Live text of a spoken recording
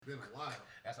Been a while.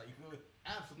 That's how you feel it?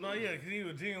 Absolutely. No, yeah, because he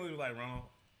was genuinely like, Ronald,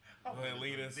 go ahead and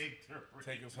lead us,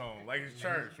 take us home. Like it's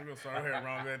church. We're going to start here,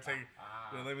 Ronald. Go ahead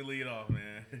and let me lead off,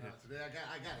 man. Today,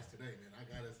 I got us today, man. I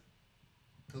got us.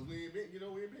 Because we ain't been, we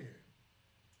ain't been here.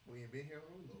 We ain't been here. Let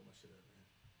me load my shit up, man.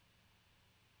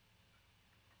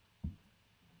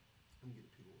 Let me get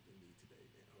the people what they need today,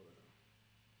 man. Hold on.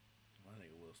 My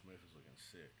nigga Will Smith is looking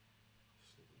sick.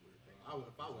 This nigga weird, bro.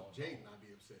 If I was Jaden, I'd be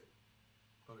upset.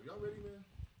 Hold on. Y'all ready, man?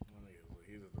 My nigga,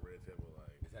 he's at the red table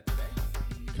like. Is that today?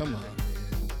 Come on, man.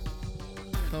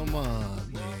 Come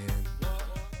on, man.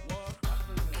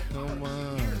 Come on,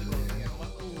 man.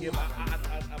 Yeah, but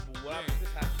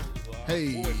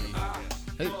Hey.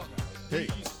 Hey. Hey.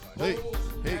 Hey.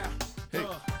 Hey. Hey.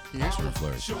 Can you answer the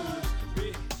flourish?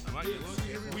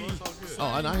 Oh,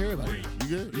 I not hear everybody. You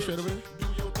good? You straight over there?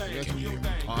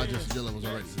 Oh, I just your levels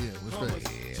already. Yeah,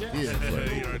 respect. Yeah.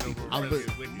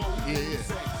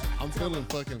 I'm feeling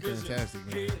fucking fantastic,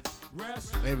 man.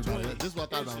 Everybody, this is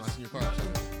what I thought about when I seen your car.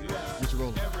 Get your roll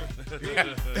on.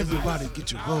 Everybody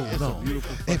get your roll It's on. a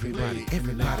beautiful Everybody.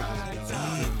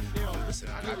 Listen,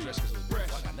 I got dressed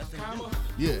because I got nothing to do.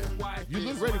 Yeah, you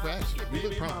look ready for action. You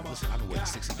look prompt. Listen, I've been waiting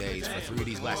 60 days for 3 of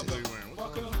these glasses.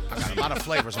 I got a lot of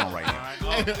flavors on right now.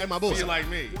 Hey, my boy. See, like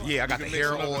me. Yeah, I got the You can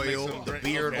hair mix them up and make oil, some the drink.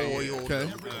 beard Okay. oil, Okay.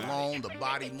 the cologne, the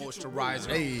body moisturizer.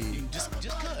 Hey. Just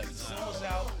cause. The sun was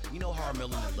out, you know how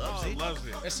Melanin loves it. Loves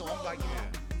it. And so I'm like,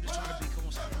 I'm just trying to be cool.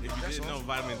 If you didn't know,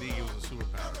 vitamin D was a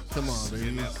superpower. Come on, baby.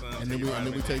 Getting that sun, And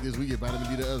then we take this. We get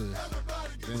vitamin D to others.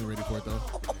 They ain't ready for it though.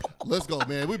 Let's go,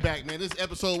 man. We back, man. This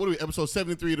episode, what are we? Episode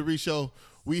 73 of the Reach Show.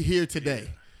 We here today.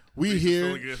 We Reach is here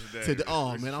feeling good today.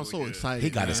 Oh Reach man, is I'm so feeling good. excited. He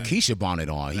got man. his Keisha bonnet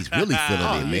on. He's really feeling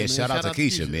Oh, it, yeah, man. Shout out to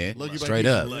Keisha, man. Lucky by Straight Keisha,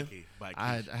 up. man. Lucky by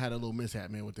I had a little mishap,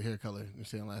 man, with the hair color. You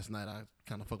saying last night, I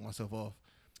kind of fucked myself off.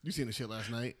 You seen the shit last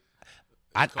night?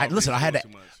 Listen. I had too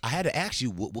much. to ask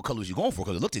you what color was you going for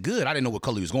because it looked good. I didn't know what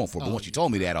color he was going for, but once you told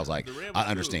me that, I was like, The red I was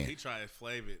understand. Blue. He tried to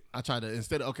flavor it. I tried to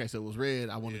instead of so it was red.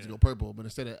 I wanted to Yeah. go purple, but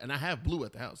and I have blue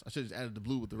at the house. I should have just added the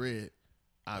blue with the red.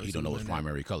 You don't know his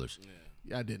primary colors.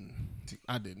 Yeah, I didn't.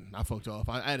 I fucked off.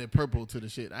 I added purple to the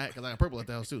shit. Because I had purple at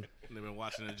the house too. They've been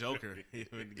watching the Joker.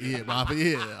 Yeah,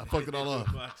 I fucked it all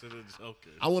off. Watching the Joker.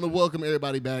 I want to welcome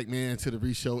everybody back, man, to the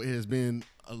Reach Show. It has been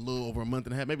a little over a month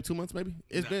and a half, maybe 2 months, maybe.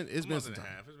 It's been month some and a time.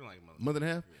 half. It's been like a month. Month and a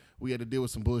half. Yeah. We had to deal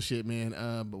with some bullshit, man.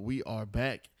 But we are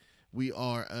back. We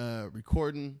are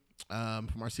recording from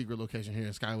our secret location here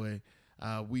in Skyway.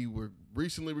 We were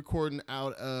recently recording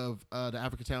out of the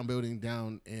African Town building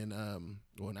down in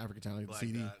African Town, Black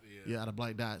CD. Dot, yeah. Out of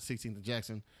Black Dot, 16th and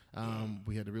Jackson.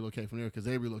 We had to relocate from there because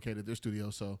they relocated their studio.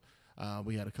 So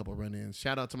we had a couple of run-ins.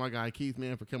 Shout out to my guy Keith,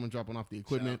 man, for coming dropping off the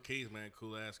equipment. Shout out Keith, man.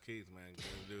 Cool ass Keith, man.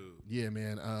 Good dude. Yeah,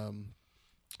 man.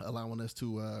 Allowing us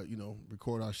to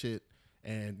record our shit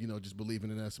and just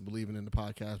believing in us and believing in the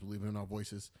podcast, believing in our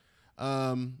voices.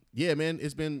 Yeah, man.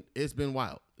 It's been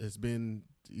wild. It's been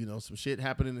some shit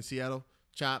happening in Seattle.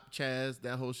 Chop, Chaz,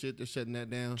 that whole shit. They're shutting that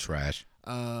down. Trash.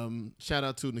 Shout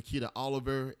out to Nikita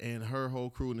Oliver and her whole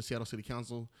crew in the Seattle City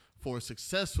Council for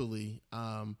successfully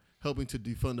helping to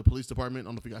defund the police department. I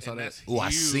don't know if you guys saw that. Oh, I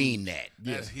seen that.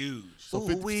 That's huge. So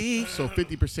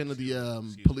 50% of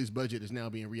the police budget is now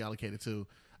being reallocated to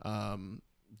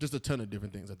just a ton of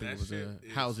different things. I think That it was shit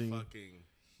is housing, fucking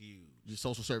huge. just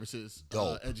social services,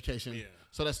 Dope. education. Yeah.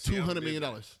 So that's Seattle $200 did million.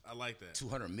 that. I like that.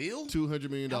 200 mil? $200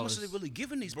 million. How much are they really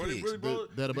giving these Bro, pigs? really, bro,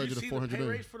 That a did budget you of see $400 the pay million.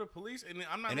 rates for the police? And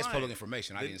I'm not And it's lying. public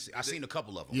information. I didn't see. I seen a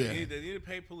couple of them. Yeah. They need to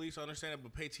pay police, I understand that,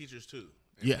 but pay teachers too.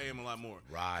 And Yeah. pay them a lot more.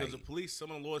 Right. Because the police,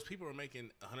 some of the lowest people are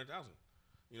making $100,000.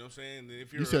 You know what I'm saying? And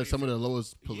if You said some of the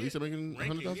lowest police Yeah, are making ranking,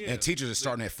 100,000. yeah. And teachers are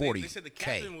starting at 40K They said the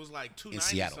captain was like 290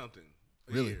 Seattle. something.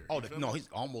 a Really? year. Oh, You feel me? no, he's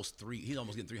almost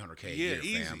getting 300K. a Yeah, year,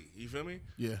 easy. fam. You feel me?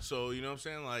 Yeah. So you know what I'm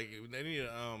saying? Like they need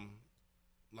to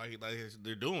like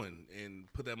they're doing and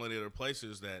put that money in other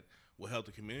places that will help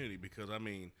the community because I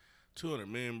mean, 200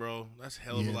 million, bro. That's a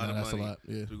hell of Yeah, a lot no, of that's a money lot,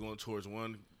 yeah. to going towards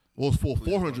one. Well, it's for Police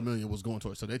 400 million was going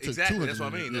towards. So they took Exactly. 200 That's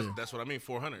what I mean. million. That's what I mean.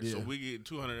 400. So Yeah. we get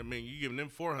 200. I mean, you giving them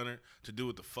 400 to do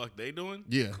what the fuck they doing?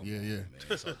 Yeah, yeah. Man,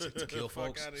 so to kill Fuck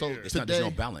folks, outta So here. it's not. There's no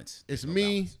today, balance. It's There's no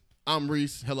me. balance. I'm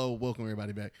Reese. Hello, welcome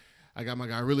everybody back. I got my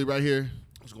guy really right here.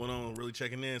 What's going on? Really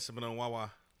checking in, sipping on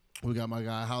Wawa. We got my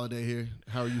guy Holiday here.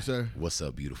 How are you, sir? What's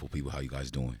up, beautiful people? How you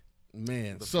guys doing?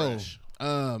 Man, The so fresh.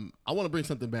 I want to bring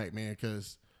something back, man,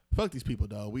 because fuck these people,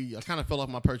 dog. I kind of fell off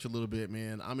my perch a little bit,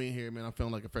 man. I'm in here, man. I'm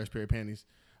feeling like a fresh pair of panties.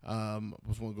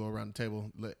 Just want to go around the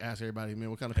table, ask everybody,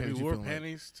 man, what kind of Have panties you you wore feeling like?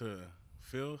 panties to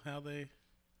feel how they?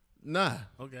 Nah,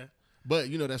 Okay. but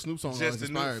that Snoop song always Just the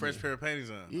new inspired fresh me. pair of panties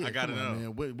on. Yeah, I got to come on,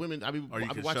 know. man. Women, I be Or you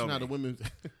can watching show how the me. women.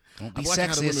 Don't I'm be watching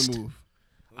how the women sexist. move.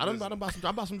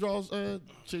 I bought some draws.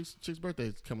 Chick's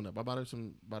birthday's coming up. I bought her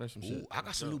some shit. Ooh, I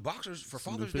got some new boxers for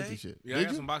Some Father's new Day. 50 shit. Yeah, I Did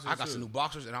got you? some boxers. I got too. some new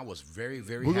boxers, and I was very,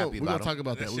 very We're happy gonna about talk them.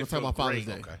 about that. We're gonna shit talk about feel Father's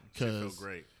great. Day. Okay. Shit feel Because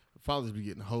great. fathers be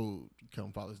getting hoed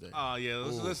come Father's Day. Oh yeah,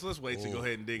 let's wait to go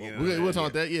ahead and dig in. We'll talk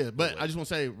about that, yeah. But I just want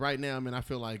to say right now, man, I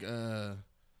feel like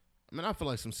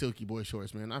some silky boy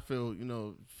shorts, man. I feel,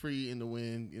 free in the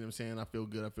wind, you know what I'm saying? I feel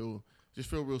good. I feel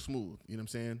real smooth, you know what I'm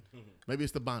saying? Maybe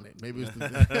it's the bonnet. Maybe it's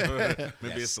the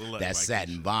Maybe it's the luck. That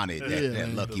satin bonnet,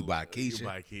 that Lucky by Keisha.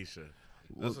 By Keisha.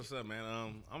 That's what's up, man.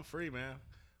 I'm free, man.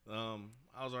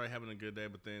 I was already having a good day,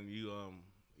 but then you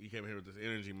came here with this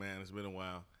energy, man. It's been a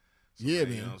while. So, Yeah, man.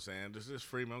 You know man. what I'm saying? Just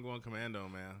free, man. I'm going commando,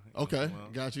 man. Okay,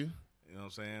 got you. You know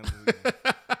what I'm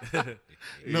saying?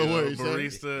 No worries, son.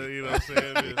 Barista, you know what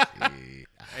I'm saying?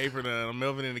 Apron, I'm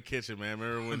Melvin in the kitchen, man.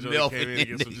 Remember when Jody Melvin came in to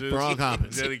get some juice? Frog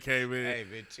hopping. Jody came in. Hey,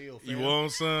 man, chill, fam. You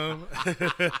want some?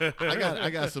 I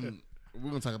got some. We're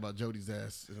gonna talk about Jody's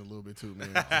ass in a little bit too, man.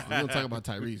 We're gonna talk about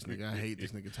Tyrese, nigga. I hate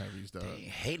this nigga Tyrese, dog. Dang,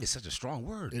 hate is such a strong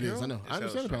word. It girl. is. I know. I hella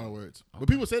understand the power strong. words. But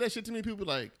people say that shit to me. People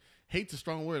like hate's a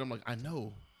strong word. I'm like, I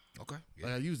know. Okay. Yeah.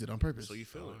 Like I used it on purpose. So you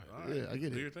feel it. All right. Yeah, I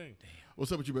get Do it. your thing.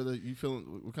 What's up with you, brother? You feeling?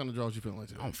 What kind of draws you feeling like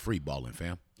today? I'm free balling,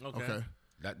 fam. Okay.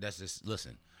 That's just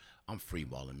listen. I'm free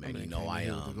balling, man. Man You know came in I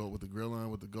here am. with the grill on,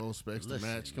 with the gold specs to Listen,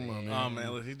 match. Come on, man. man. Oh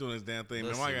man, look, he's doing his damn thing,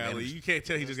 Listen, man. My guy, man. you can't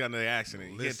tell he just got into the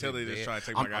accident. You can't tell they just try to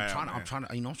take my guy out. I'm trying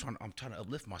to, I'm trying to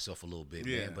uplift myself a little bit,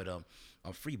 Yeah. man. But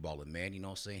I'm free balling, man. You know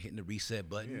what I'm saying? Hitting the reset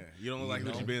button. Yeah, you don't look like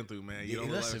what know? you've been through, man. You don't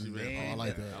look like what Listen, you've been man. through. I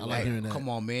like that. I Hey, like hearing that. Come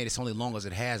on, man. It's only long as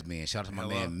it has been. Shout out to my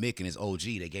Hello. man Mick and his OG.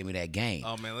 They gave me that game.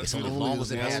 Oh man, it's let's only only long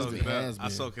as it as has long as been. it has I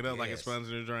been. soak it up like a Yes. sponge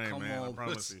in the drain, Come man. I on,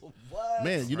 promise you. What?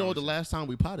 Man, you know what? The last time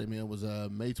we potted, man, was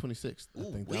May 26th. I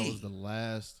Ooh, think that wee. was the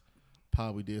last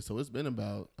pod we did. So it's been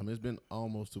it's been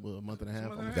almost a month and a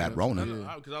half. almost That a month. Rona.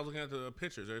 Yeah. Because I was looking at the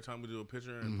pictures every time we do a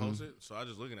picture and post it. So I was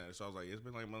just looking at it. So I was like, it's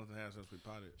been like a month and a half since we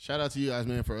potted. Shout out to you guys,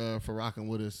 man, for rocking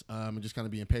with us and just kind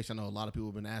of being patient. I know a lot of people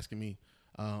have been asking me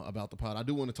about the pod. I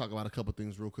do want to talk about a couple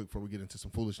things real quick before we get into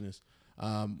some foolishness.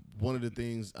 One of the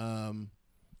things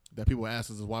that people ask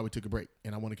us is why we took a break,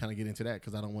 and I want to kind of get into that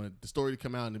because I don't want the story to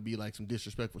come out and to be like some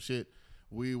disrespectful shit.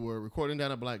 We were recording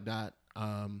down at Black Dot.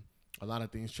 A lot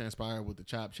of things transpired with the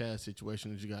Chop Chad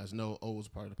situation, as you guys know. O was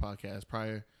part of the podcast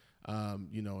prior, and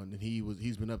then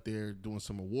he's been up there doing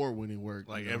some award-winning work,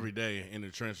 Like every day in the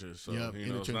trenches. So, Yep, in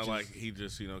the it's not trenches. like he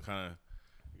just, kind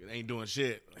of ain't doing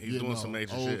shit. He's doing some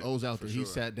major O, shit. O's out for there. sure. He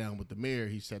sat down with the mayor.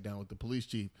 He sat down with the police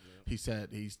chief. He sat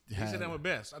down with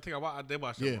Best. I think they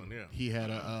watched that one, yeah. He had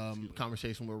a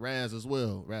conversation with Raz as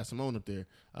well, Raz Simone up there.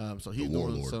 So he's The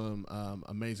doing warlord. some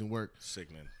amazing work.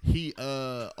 Sickening. He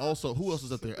also, who else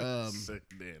is up there?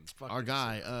 Sickening. Fucking Our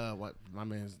guy, what my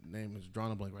man's name is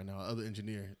drawing a blank right now. Other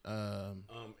engineer,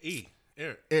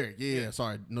 Eric. Yeah.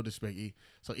 Sorry, no disrespect, E.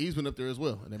 So E's been up there as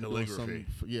well, and they've been doing Calligraphy.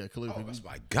 some, calligraphy. Oh, that's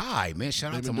my guy, man. Shout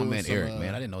out They've to been my man doing some, Eric,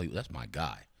 man. I didn't know that's my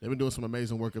guy. They've been doing some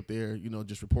amazing work up there,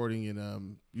 just reporting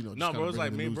and just No, kinda bro, it's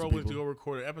like bringing me the and news bro to went to people. go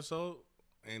record an episode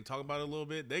and talk about it a little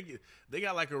bit. They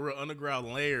got like a real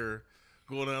underground layer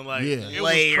going on. Like, Yeah. it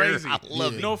Layer. was crazy. I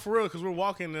love it. No, for real, because we're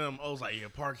walking them. I was like, yeah,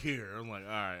 park here. I'm like, all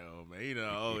right, man.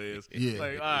 O is. Yeah.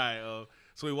 Like, all right,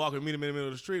 So we walking, meet him in the middle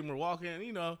of the street, and we're walking,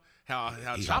 how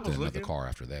He Chop hopped was in another looking. car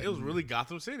after that. It was really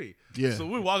Gotham City. Yeah. So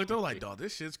we walking through like, dog,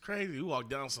 this shit's crazy. We walked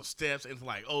down some steps into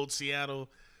like old Seattle,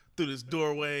 through this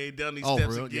doorway, down these Oh,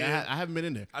 steps bro, again. yeah, I haven't been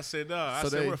in there. I said, no. I So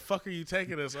said, they- where the fuck are you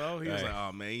taking us? Oh, he was Hey. like,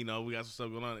 oh, man, we got some stuff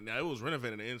going on. Now, it was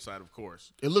renovating the inside, of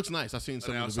course. It looks nice. I've seen On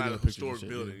some the of the outside video of a pictures and historic shit,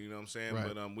 building, yeah. you know what I'm saying?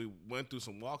 Right. But we went through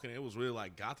some walking. It was really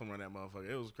like Gotham around that motherfucker.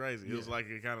 It was crazy. It was like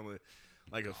a kind of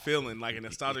like a feeling, like a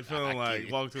nostalgic feeling,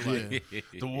 like walk through like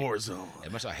the war zone.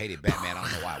 As much as I hated Batman, I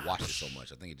don't know why I watched it so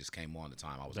much. I think it just came on the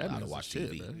time I was allowed Batman's to watch the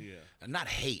shit, TV. man. Yeah. And not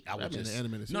hate. I was Batman, just the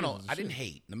animated no. series is I didn't shit.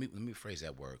 hate. Let me phrase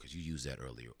that word because you used that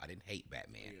earlier. I didn't hate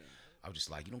Batman. I was just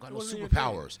like, you don't got no wasn't your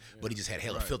superpowers, thing. but he just had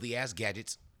hella filthy ass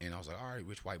gadgets, and I was like, all right,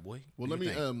 rich white boy. Well, do let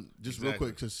your me thing. just real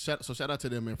Exactly. quick, shout out to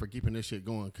them, man, for keeping this shit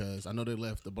going, because I know they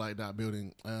left the Black Dot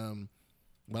building.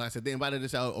 But like I said, they invited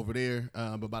us out over there,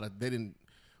 but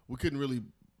we couldn't really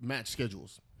match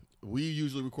schedules. We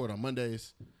usually record on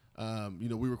Mondays.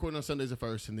 We recorded on Sundays at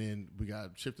first, and then we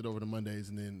got shifted over to Mondays,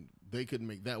 and then they couldn't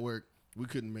make that work. We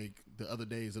couldn't make the other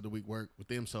days of the week work with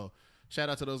them. So shout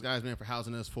out to those guys, man, for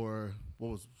housing us for,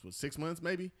 6 months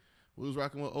maybe? We was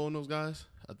rocking with O and those guys.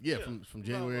 From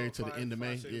January about to the end of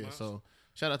May. 6 Yeah, months. so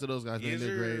shout out to those guys, man. Yes, They're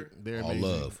sir. great. They're All amazing.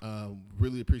 love.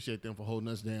 Really appreciate them for holding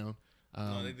us down.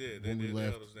 No, they did. They when we did. left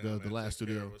They held us down, the man. last Took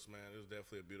care studio. of us, man. It was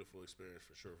definitely a beautiful experience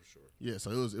for sure. Yeah,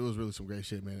 so it was really some great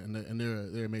shit, man. And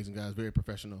they're amazing guys, very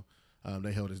professional.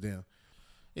 They held us down.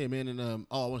 Yeah, man, and I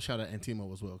want to shout out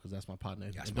Antimo as well because that's my partner.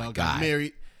 That's And my dog guy. got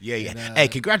married. Yeah. And, Hey,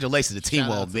 congratulations to shout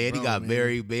Timo, out to man. He bro, got man.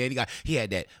 married, man. He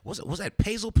had that. Was that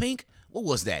Hazel pink? What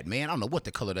was that, man? I don't know what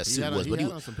the color of that suit was, but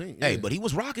had on some pink. hey, yeah. but he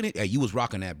was rocking it. Hey, you was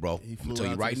rocking that, bro. He I'm flew gonna tell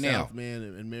you out right to the now. South, man,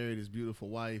 and married his beautiful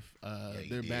wife. he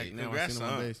They're back did. now. Congrats, I seen him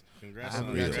on son. base. Congrats, I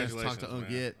haven't son. got a chance to talk Congratulations, to Unc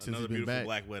man. yet since Another he's been beautiful back.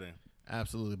 black wedding.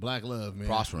 Absolutely, black love, man.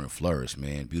 Prosper and flourish,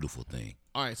 man. Beautiful thing.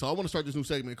 All right, so I want to start this new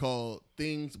segment called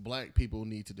 "Things Black People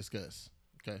Need to Discuss."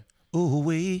 Okay, Ooh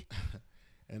wee.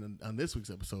 and on this week's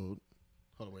episode,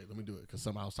 hold on, wait, let me do it because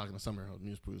somehow I was talking to Summer.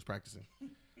 Music was practicing.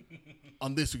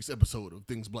 On this week's episode of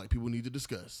 "Things Black People Need to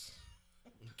Discuss,"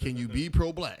 can you be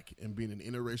pro-black and be in an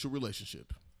interracial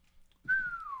relationship?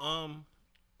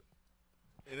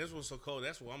 And this was so cold.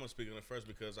 That's why I'm gonna speak on it first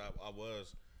because I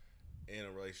was in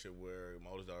a relationship where my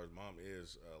oldest daughter's mom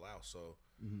is Laos. So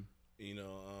you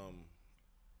know,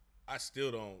 I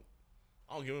still don't.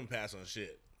 I don't give them a pass on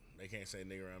shit. They can't say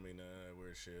nigga around me, nah,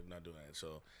 weird shit. I'm not doing that.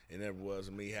 So it never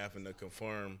was me having to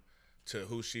conform to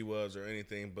who she was or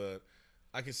anything. But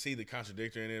I can see the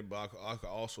contradictory in it. But I can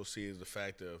also see is the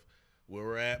fact of where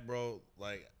we're at, bro.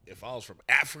 Like if I was from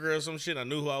Africa or some shit, I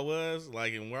knew who I was,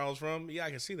 like and where I was from. Yeah, I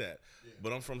can see that. Yeah.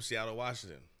 But I'm from Seattle,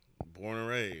 Washington, born and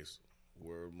raised,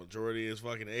 where majority is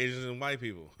fucking Asians and white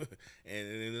people,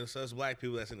 and there's us black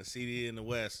people that's in the CD in the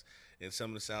West and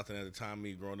some in the South. And at the time,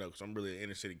 me growing up, because I'm really an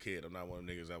inner city kid. I'm not one of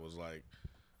the niggas that was like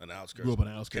on the outskirts, Grew up on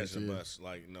the outskirts, catching a yeah. bus.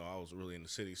 Like no, I was really in the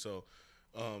city. So.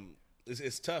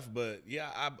 It's tough, but yeah,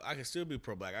 I can still be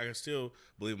pro-black. I can still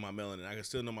believe in my melanin. I can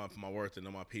still know my worth and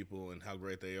know my people and how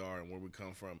great they are and where we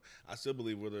come from. I still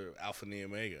believe we're the alpha and the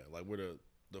omega. Like we're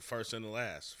the first and the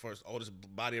last. First oldest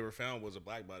body ever found was a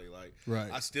black body. Like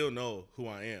Right. I still know who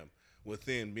I am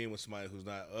within being with somebody who's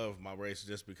not of my race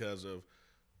just because of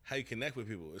how you connect with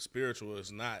people. It's spiritual.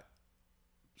 It's not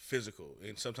physical,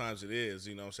 and sometimes it is,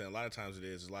 you know what I'm saying? A lot of times it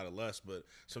is a lot of lust, but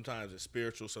sometimes it's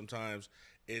spiritual, sometimes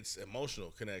it's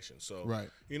emotional connection. So, Right.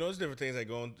 you know, there's different things that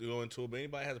go into it, but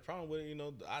anybody has a problem with it, you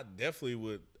know, I definitely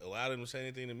would allow them to say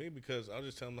anything to me because I'll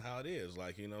just tell them how it is.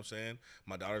 Like, you know what I'm saying?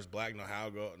 My daughter's black, no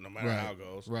matter Right. how it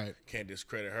goes. Right. Can't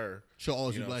discredit her. She'll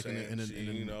always You be know what black I'm in the saying?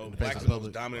 You know, the black face is of the most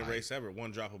public. dominant Right. race ever.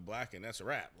 One drop of black, and that's a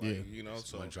wrap. Like, Yeah. you know,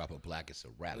 so One drop of black, it's a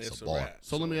wrap. it's It's a a bar. wrap.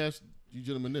 So let me ask you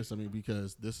gentlemen this. I mean,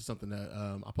 because this is something that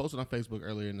I posted on Facebook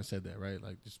earlier and I said that, right?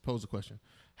 Like, just pose a question.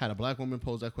 Had a black woman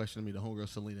pose that question to me, the homegirl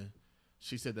Selena.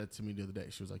 She said that to me the other day.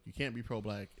 She was like, you can't be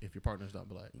pro-black if your partner's not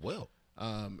black. Well,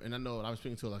 And I know I was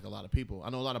speaking to like a lot of people. I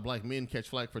know a lot of black men catch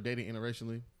flack for dating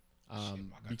interracially. I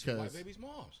got two white Because, babies'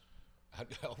 moms.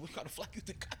 What kind of flack you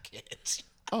think I get?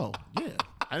 oh, yeah.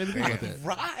 I didn't even think about that.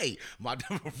 Right,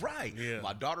 right. Yeah.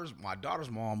 My daughter's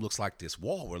mom looks like this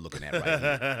wall we're looking at right here. You know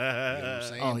what I'm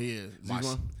saying? Oh, yeah. My,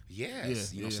 Zwan? yes, Yeah, you know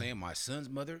what I'm yeah. saying? My son's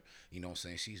mother, you know what I'm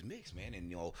saying? She's mixed, man. And,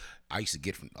 you know, I used to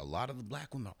get from a lot of the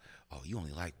black women, oh, you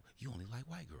only like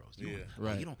white girls. You Yeah. only- oh,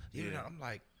 Right. You don't, Yeah. I'm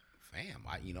like, fam,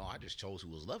 I just chose who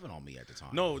was loving on me at the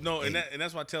time. No, and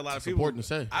that's why I tell a lot of It's people. important to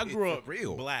say. I grew up For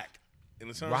real. black. In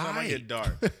the summertime, I Right. get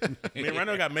dark. Me and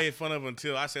Randall got made fun of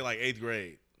until I say like 8th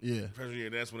grade. Yeah. Freshman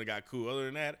year, that's when it got cool. Other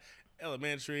than that,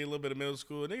 elementary, a little bit of middle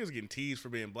school, niggas getting teased for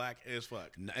being black as fuck.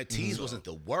 Tease wasn't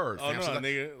the word. Oh, fam. no, So, like,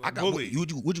 nigga, I got, bully.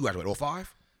 would you graduate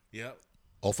 05? Yep.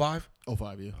 05?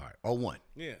 05, yeah. All right, 01.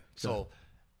 Yeah. So,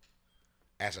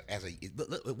 as a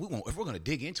if we're gonna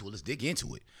dig into it, let's dig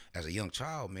into it. As a young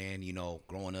child, man, you know,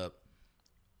 growing up,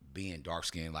 being dark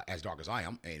skinned, like as dark as I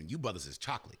am, and you brothers is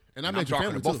chocolate, And I I'm met your darker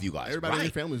family than both too. of you guys. Everybody in right.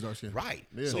 your family is dark skin. Right.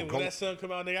 Yeah. So When that sun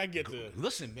come out, nigga, I get to.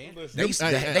 listen, man. Listen. They, used to,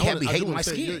 they I had wanna- me I do hating wanna my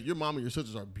say, skin. Your mom and your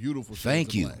sisters are beautiful shades Thank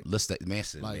of you. black. Listen, man,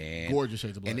 Like, gorgeous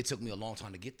shades of black. And it took me a long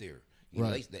time to get there. You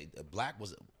Right. know, black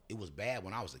was bad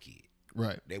when I was a kid.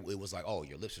 Right. It was like, oh,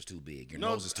 your lips are too big, your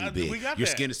No, nose is too we big, got your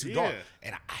that. skin is too Yeah. dark,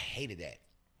 and I hated that.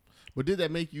 But did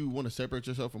that make you want to separate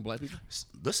yourself from black people?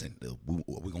 Listen,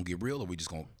 we gonna get real, or we just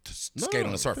gonna skate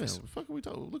on the surface? Fam, fuck are we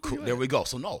talking? Look where you There at. we go.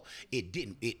 So no, it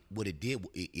didn't.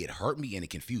 It hurt me and it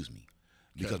confused me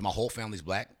because my whole family's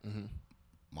black.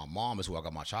 My mom is where I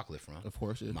got my chocolate from. Of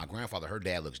course, yeah. My grandfather, her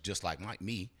dad looks just like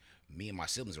me. Me and my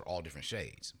siblings are all different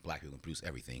shades. Black people can produce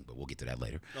everything, but we'll get to that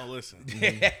later. No, listen.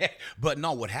 But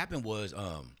no, what happened was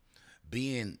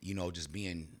being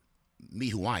me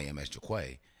who I am as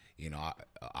Jaquay. You know,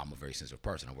 I'm a very sensitive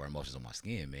person. I wear emotions on my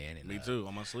skin, man. And, Me too,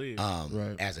 on my sleeve.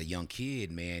 Right. As a young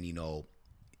kid, man, you know,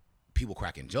 people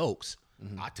cracking jokes.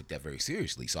 I took that very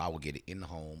seriously. So I would get it in the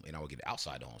home and I would get it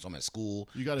outside the home. So I'm at school.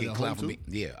 You got it getting at clown home for too? me.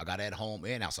 Yeah, I got it at home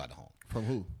and outside the home. From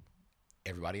who?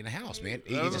 Everybody in the house, man.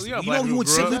 Yeah, It just, yeah, you black know, you people would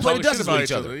grew simply up play the talking shit dozens about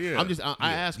with each other. Yeah.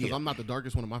 I asked because yeah. I'm not the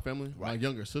darkest one in my family. My Right.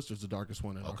 younger sister's the darkest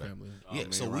one in our Okay. family. Oh, Yeah,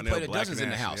 man, so we Rondell play the black dozens and in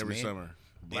the ashy house, every man. summer.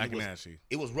 And Black and ashy.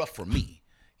 it was rough for me.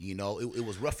 You know, it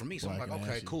was rough for me. So I'm Black like, and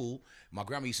okay, ashy. cool. My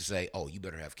grandma used to say, oh, you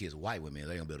better have kids with white women. They're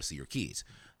going to be able to see your kids.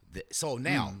 So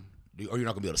now, or you're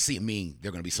not going to be able to see them, mean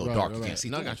they're going to be so Right, dark right, you can't right. see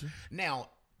No, I through got them. you. Now,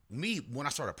 me, when I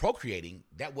started procreating,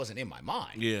 that wasn't in my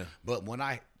mind. Yeah. But when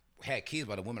I had kids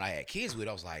by the women I had kids with,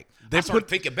 I was like, They I started put-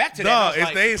 thinking back to No, that. and I was if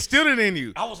like, they instilled it in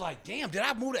you. I was like, damn, did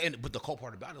I move that? But the cool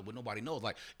part about it, what nobody knows,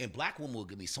 like, and black women will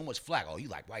give me so much flack. Oh, you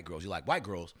like white girls. You like white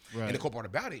girls. Right. And the cool part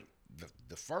about it,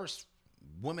 the first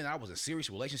women I was in serious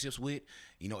relationships with,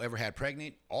 you know, ever had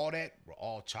pregnant, all that were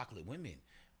all chocolate women,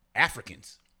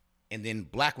 Africans. And then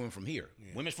black women from here,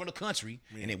 women from the country,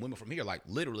 and then women from here, like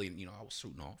literally, you know, I was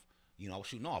shooting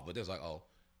off. But there's like, oh,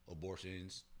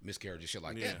 abortions, miscarriages, shit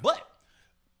like Yeah. that. But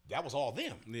that was all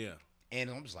them. Yeah. And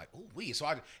I'm just like, ooh, wee. So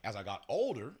as I got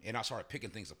older and I started picking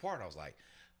things apart, I was like,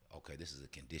 okay, this is a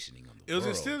conditioning of the It was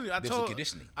world. instilled. This is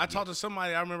conditioning. I talked to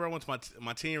somebody. I remember I went to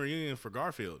my teen reunion for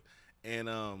Garfield, and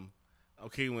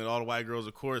okay, with all the white girls,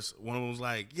 of course, one of them was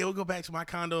like, "Yeah, we'll go back to my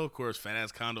condo." Of course, fat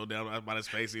ass condo down by the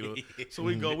Space Needle. So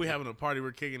we go. We having a party.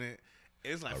 We're kicking it.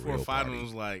 It's like A 4 or real 5 of party. them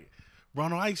was like,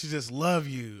 "Ronald, I used to just love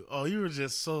you. Oh, you were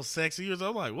just so sexy."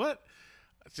 I'm like, "What?"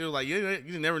 She was like, "Yeah,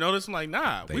 you never noticed?" I'm like,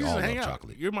 "Nah, They we just all hang love out.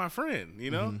 chocolate. You're my friend, you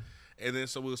know." And then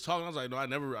so we was talking. I was like, "No, I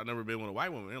never been with a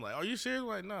white woman." They're like, "Are you serious?" I'm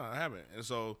like, "No, I haven't." And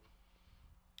so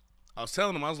I was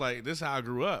telling them, I was like, "This is how I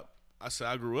grew up." I said,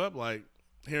 "I grew up like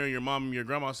hearing your mom and your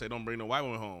grandma say, 'Don't bring no white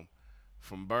woman home,'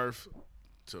 from birth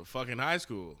to fucking high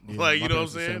school." Yeah, like, my you know what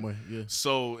I'm parents the same saying? way, yeah.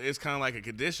 So it's kind of like a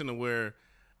condition of where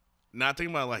not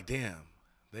thinking about like, damn,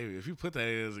 David, if you put that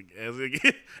in as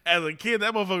a kid,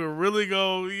 that motherfucker really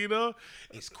go, you know?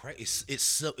 It's crazy.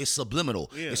 It's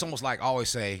subliminal. Yeah. It's almost like I always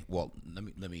say. Well,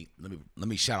 let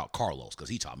me shout out Carlos because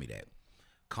he taught me that.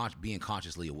 Being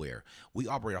consciously aware. We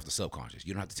operate off the subconscious.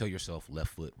 You don't have to tell yourself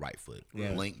left foot, right foot,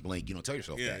 blink, blink. You don't tell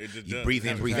yourself Yeah, that. it just You does. breathe It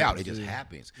in, just breathe out. It happens. just Yeah.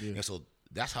 happens. Yeah. And so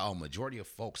that's how a majority of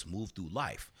folks move through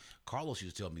life. Carlos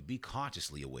used to tell me, be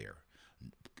consciously aware.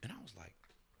 And I was like,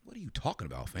 what are you talking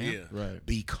about, fam? Yeah. Right.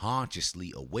 Be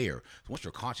consciously aware. So once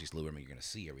you're consciously aware, you're going to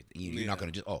see everything. You're not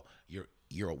going to just,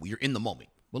 you're in the moment.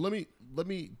 But let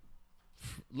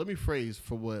me phrase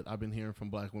for what I've been hearing from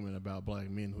black women about black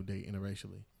men who date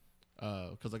interracially.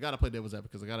 Because I gotta play devil's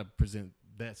advocate. Because I gotta present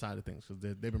that side of things. Because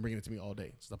they've been bringing it to me all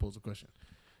day since I posed the question.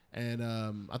 And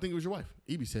I think it was your wife,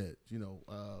 Evie, said,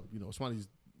 somebody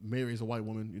marries a white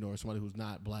woman, or somebody who's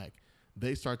not black,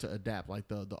 they start to adapt like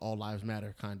the all lives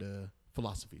matter kind of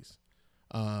philosophies.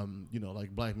 Like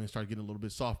black men start getting a little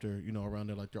bit softer, around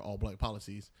their all black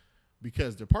policies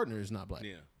because their partner is not black.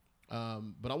 Yeah.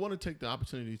 But I want to take the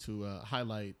opportunity to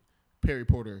highlight Perry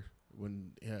Porter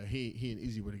when he and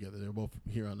Izzy were together. They were both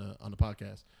here on the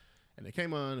podcast, and they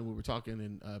came on and we were talking.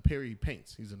 And Perry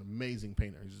paints. He's an amazing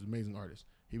painter. He's an amazing artist.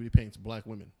 He really paints black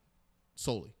women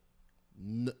solely,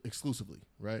 exclusively,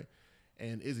 right?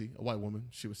 And Izzy, a white woman,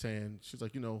 she was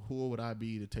like, who would I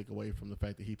be to take away from the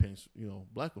fact that he paints,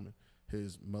 black women?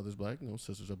 His mother's black,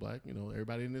 sisters are black,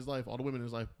 everybody in his life, all the women in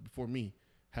his life before me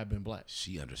have been black.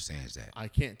 She understands that. I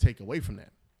can't take away from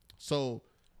that. So,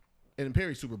 and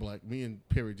Perry's super black. Me and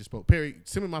Perry just spoke. Perry,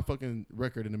 send me my fucking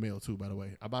record in the mail too, by the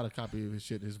way. I bought a copy of his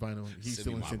shit, his vinyl. He's Send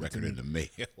still me my sent it to record me. in the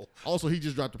mail. Also, he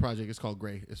just dropped a project. It's called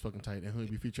Gray. It's fucking tight. And he'll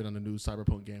be featured on the new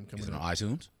Cyberpunk game coming Is it on up.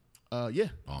 iTunes? Yeah.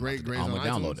 Oh, Gray's I'm on gonna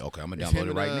download iTunes. it. Okay, I'm gonna It's download him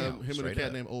it right and, now. Him and a Straight cat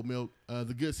up. named Old Milk.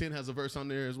 The Good Sin has a verse on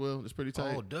there as well. It's pretty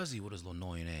tight. Oh, does he with his little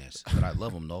annoying ass? But I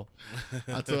love him though.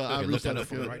 I Okay, look reached that out up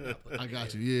for to me Phil. right now. I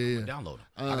got you. Yeah, yeah. Download him.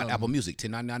 I got Apple Music,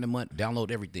 $10.99 a month. Download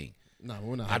everything. No,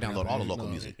 we're not. I hyping download Apple all the Music. local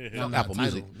No. music. No, Fuck not Apple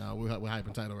Tidal. Music. No, we're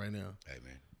hyping Tidal right now. Hey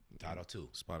man, Tidal too.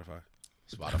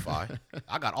 Spotify.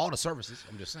 I got all the services.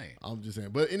 I'm just saying. I'm just saying.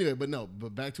 But anyway,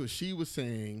 but back to it. She was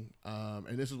saying,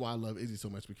 and this is why I love Izzy so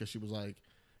much, because she was like,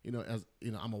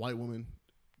 I'm a white woman.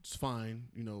 It's fine,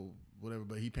 whatever.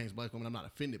 But he paints black women. I'm not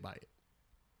offended by it.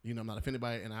 I'm not offended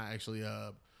by it, and I actually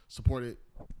support it.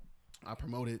 I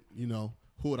promote it.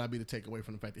 Who would I be to take away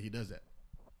from the fact that he does that?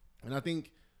 And I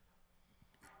think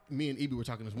me and Ibi were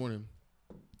talking this morning.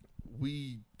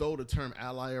 We throw the term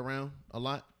ally around a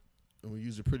lot, and we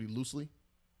use it pretty loosely.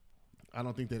 I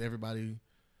don't think that everybody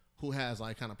who has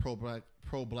like kind of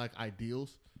pro black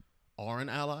ideals are an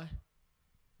ally.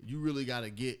 You really got to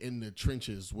get in the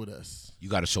trenches with us. You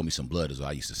got to show me some blood, is what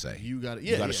I used to say. You got to,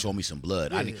 You got to show me some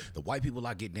blood. Yeah. The white people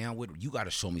I get down with, you got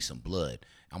to show me some blood.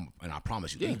 And I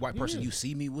promise you, any white person you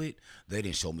see me with, they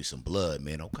didn't show me some blood,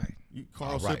 man. Okay.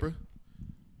 Carl All right. Sipper.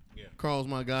 Yeah. Carl's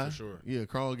my guy. For sure. Yeah,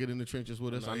 Carl get in the trenches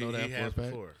with us. No, I know he that for a has fact.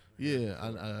 before.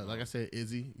 Yeah, like I said,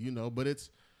 Izzy, but it's,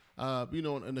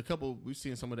 and a couple, we've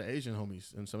seen some of the Asian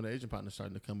homies and some of the Asian partners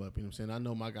starting to come up. You know what I'm saying? I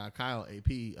know my guy Kyle AP,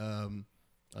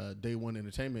 Day One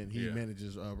Entertainment. He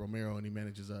manages Romero and he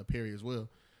manages Perry as well.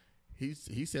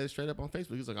 he said straight up on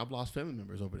Facebook. He's like, I've lost family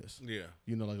members over this. Yeah.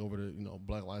 You know, like over the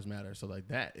Black Lives Matter. So like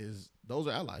those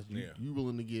are allies. You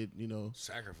willing to get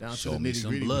Sacrifice. down to Show the me nitty some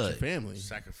gritty with blood. your family.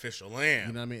 Sacrificial lamb.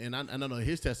 You know what I mean? And I don't know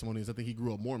his testimony is I think he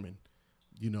grew up Mormon.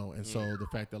 And so the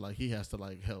fact that like he has to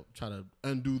like help try to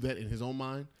undo that in his own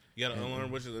mind. You gotta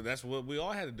unlearn, that's what we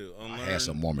all had to do. Unlearn had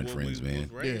some Mormon what friends, we man.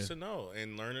 was raised to know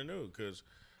and learn anew. Because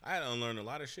I had to unlearn a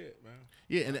lot of shit, man.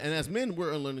 Yeah, and as men,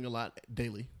 we're unlearning a lot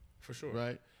daily. For sure.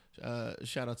 Right?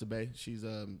 Shout out to Bay. She's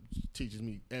teaches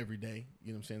me every day.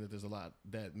 You know what I'm saying? That there's a lot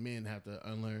that men have to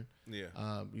unlearn. Yeah.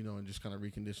 And just kind of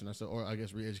recondition ourselves, or I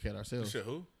guess re-educate ourselves. Shit,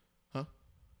 who? Huh?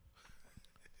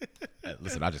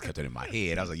 Listen, I just kept it in my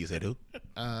head. I was like, you said who?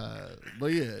 But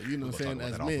yeah, you know what I'm saying? talk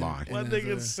As about that men. offline. and My as,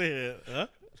 nigga said, huh?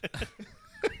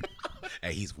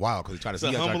 Hey, he's wild because he tried to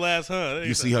It's a humble ass, huh?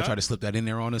 You see her try to slip that in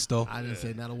there on us, though? I didn't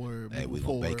say not a word. Hey, Moving we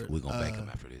forward, gonna bake him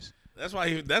after this. That's why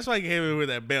he came in with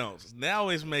that bounce. Now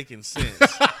it's making sense.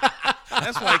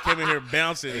 That's why he came in here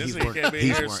bouncing. This nigga came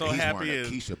in here so happy and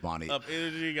Keisha bonnet. up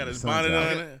energy. Got his sun's bonnet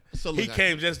out. on. So He look,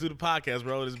 came just to do the podcast,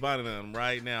 bro, with his bonnet on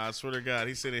right now. I swear to God,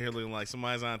 he's sitting here looking like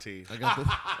somebody's auntie. I got this.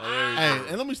 Oh, there you Hey, go.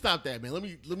 and let me stop that, man. Let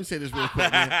me say this real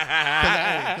quick, man.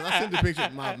 Because I sent the picture.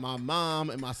 My mom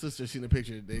and my sister seen the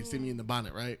picture. They see me in the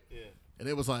bonnet, right? Yeah. And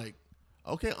it was like,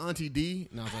 okay, Auntie D.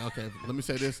 And I was like, okay, let me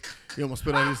say this. You almost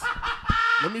spit on this.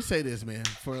 Let me say this, man.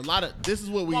 For a lot of this is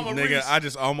what we Nigga, I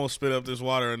just almost spit up this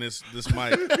water on this mic.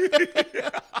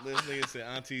 This nigga said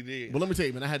Auntie D. But let me tell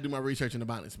you, man, I had to do my research in the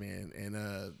bonnets, man. And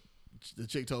the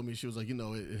chick told me, she was like,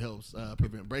 it helps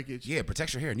prevent breakage. Yeah,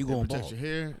 protects your hair and you going protects bald. your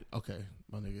hair. Okay,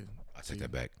 my nigga. I take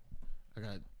that back.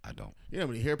 I don't. You know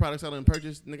how many hair products I done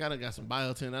purchased? Nigga, I done got some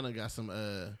biotin. I done got some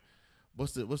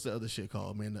what's the other shit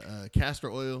called, man? Castor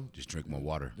oil. Just drink more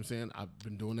water. You know what I'm saying? I've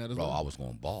been doing that as Bro, well. I was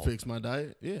going bald. Fix my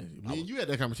diet. Yeah. Me and you had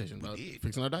that conversation about did.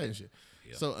 fixing our diet and shit.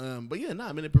 Yeah. So but yeah,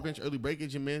 I mean it prevents early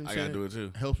breakage in men. I gotta do it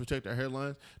too. Helps protect our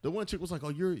hairlines. The one chick was like, "Oh,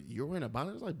 you're wearing a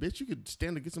bonnet." I was like, "Bitch, you could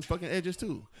stand to get some fucking edges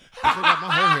too." I said, "Got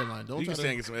my whole hairline. Don't You try can to." stand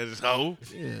and get some edges. Ho.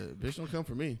 Yeah, bitch, don't come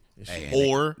for me. And Hey, shit. and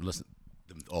Or- listen,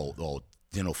 them old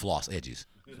dental floss edges.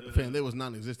 Fam, they was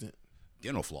non-existent.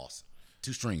 Dental floss.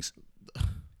 2 strings.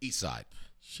 Each side.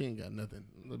 She ain't got nothing.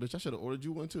 Bitch, I should have ordered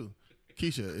you one too.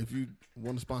 Keisha, if you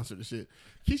want to sponsor the shit,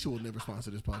 Keisha will never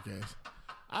sponsor this podcast.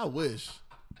 I wish.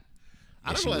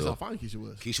 I Yes, didn't she realize will. how fine Keisha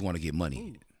was. Keisha want to get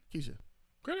money. Keisha,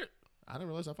 Credit. I didn't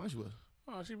realize how fine she was.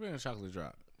 Oh, she been in chocolate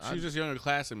drop. She's just younger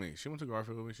class than me. She went to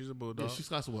Garfield with me. She's a bulldog. Yeah, she's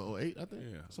class of what, 08, I think?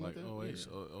 Yeah, Something like like that. 08,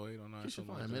 Yeah. 08, 09. Keisha something fine,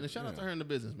 like man. that. And shout out to Yeah. her in the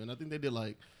business, man. I think they did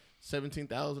like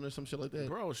 17,000 or some shit like that.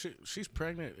 Bro, she's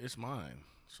pregnant. It's mine.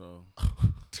 So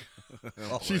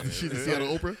She's the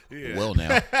Seattle Oprah. yeah, Well, now.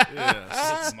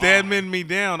 yeah. Stedman me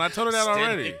down. I told her that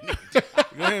already.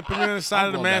 Go ahead, put me on the side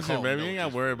of the going back mansion, home, baby. no, You ain't got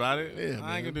to worry about it. Yeah, I ain't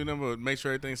man. gonna do nothing but make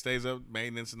sure everything stays up,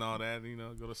 maintenance and all that. You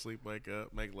know, go to sleep, wake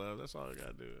up, make love. That's all I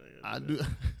gotta do.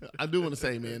 I do want to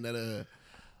say, man, that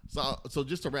so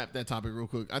just to wrap that topic real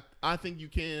quick, I think you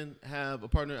can have a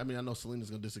partner. I mean, I know Selena's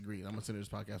gonna disagree, and I'm gonna send her this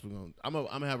podcast. I'm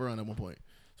gonna have her on at one point,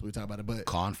 so we talk about it. But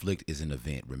Conflict is an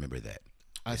event. Remember that.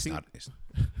 I It's think- not.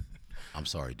 I'm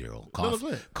sorry, Daryl. No, go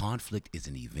ahead. Conflict is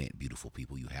an event, beautiful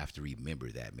people. You have to remember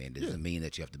that, man. It doesn't mean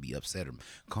that you have to be upset.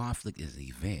 Conflict is an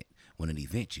event. When an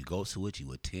event, you go to it,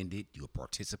 you attend it, you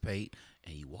participate,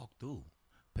 and you walk through.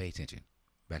 Pay attention.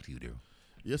 Back to you, Daryl.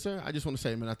 yes, sir. I just want to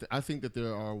say, man, I think that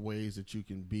there are ways that you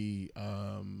can be, you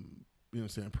know what I'm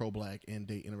saying, pro-black and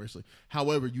date interracially.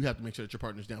 However, you have to make sure that your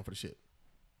partner's down for the shit.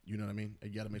 You know what I mean?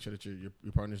 And you got to make sure that your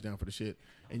partner's down for the shit,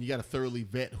 and you got to thoroughly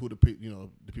vet who the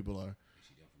people are.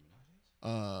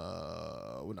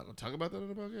 We're not gonna talk about that on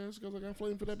the podcast because I got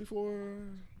flamed for that before.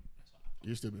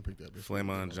 You're still being picked up. Flame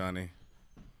on, Johnny.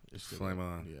 It's still Flame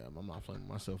on. Yeah, I'm not flaming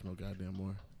myself no goddamn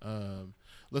more.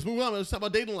 Let's move on. Let's talk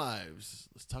about dating lives.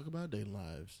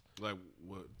 Like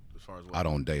what? As far as what? I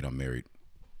don't date. I'm married.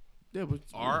 Yeah, but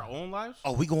Our own lives.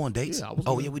 Oh, we go on dates? Yeah,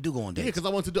 yeah, we do go on yeah, dates. because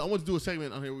I want to do a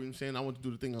segment on here. I'm saying I want to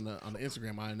do the thing on the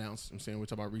Instagram. I announced. I'm saying we're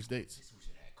talking about Reese dates. We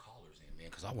should have callers in, man,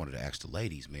 because I wanted to ask the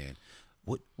ladies, man.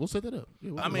 What We'll set that up.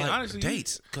 Yeah, I mean, like, honestly,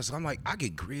 dates, because I'm like, I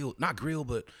get grilled, not grilled,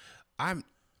 but I'm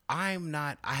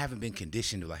not. I haven't been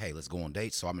conditioned to like, hey, let's go on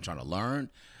dates. So I've been trying to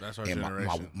learn. That's our and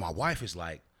generation. my wife is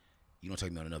like, you don't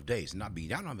take me on enough dates, and I be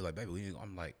down. I'll be like, baby,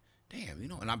 I'm like, damn, you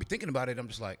know. And I'll be thinking about it. I'm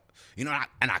just like, you know,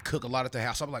 I cook a lot at the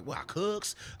house. I'm like, well, I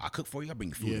cook for you. I bring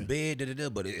you food in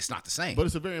bed, but it's not the same. But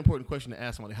it's a very important question to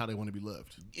ask somebody how they want to be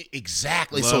loved.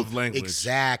 Exactly. Love so language.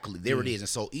 exactly there it is. And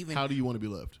so How do you want to be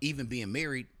loved? even being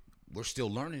married, we're still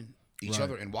learning each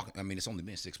other and walking. I mean, it's only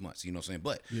been 6 months, you know what I'm saying?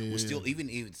 But we're still, even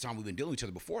the time we've been dealing with each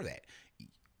other before that,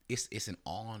 it's an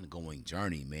ongoing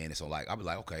journey, man. And so like I'll be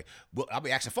like, okay, well I'll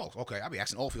be asking folks, okay, I'll be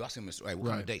asking old people, I see them, hey, what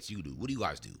kind of dates you do? What do you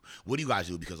guys do? What do you guys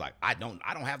do? Because like I don't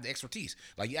have the expertise.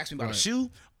 Like you ask me about a shoe,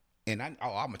 and I'm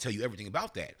gonna tell you everything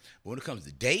about that. But when it comes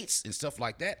to dates and stuff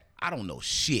like that, I don't know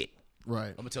shit. Right.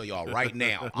 I'm gonna tell y'all right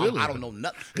now. Really? I don't know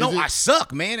nothing. No, I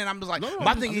suck, man. And I'm just like,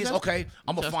 my thing is, asking. okay,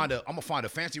 I'm gonna find a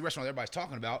fancy restaurant everybody's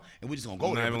talking about, and we're just gonna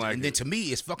go there. And then to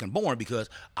me, it's fucking boring because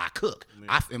I cook.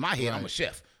 In my head, I'm a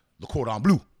chef. Le Cordon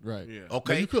Bleu. Right. Yeah.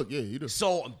 Okay. No, you cook. Yeah, you do.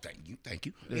 So thank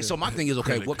you. And so my thing is,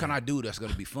 okay, what can I do that's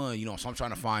gonna be fun? You know, so I'm trying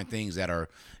to find things that are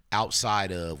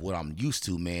outside of what I'm used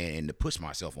to, man, and to push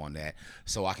myself on that,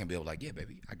 so I can be able to like, yeah,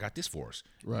 baby, I got this for us.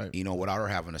 Right. You know, without her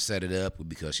having to set it up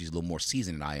because she's a little more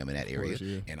seasoned than I am in that area,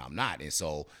 and I'm not, and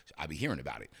so I be hearing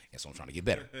about it, and so I'm trying to get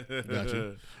better.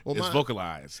 Gotcha. Well, It's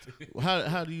vocalized.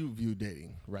 How do you view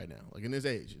dating right now, like in this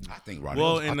age? I think Ronald.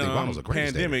 Well, I in think Ronald's the a great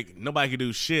pandemic, nobody can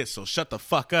do shit, so shut the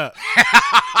fuck up.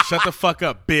 Shut the fuck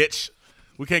up, bitch.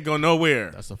 We can't go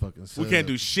nowhere. That's a fucking. We can't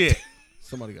do shit.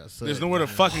 Somebody got sued. There's nowhere to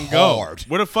fucking go. Hard.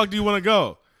 Where the fuck do you want to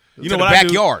go? You To know the what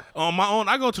backyard. I do? On my own,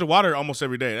 I go to the water almost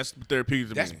every day. That's therapeutic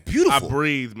to That's me. beautiful. I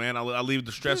breathe, man. I leave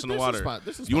the stress in the There's a water. spot-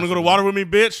 there's a You want to spot go to for water with me,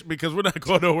 bitch? Because we're not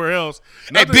going nowhere else.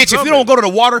 Hey, Nothing's bitch, if you open. don't go to the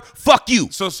water, fuck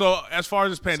you. So as far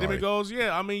as this pandemic Sorry. goes,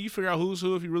 yeah, I mean, you figure out who's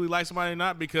who if you really like somebody or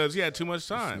not because you had too much This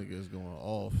time. nigga is going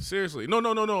off. Seriously. No.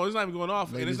 It's not even going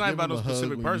off. Ladies, and it's not give about him no a hug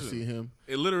specific when person. You see him.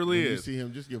 It literally When you is. see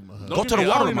him, just give him a hug. Don't Go give to the me- I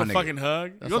water don't with need my a nigga. fucking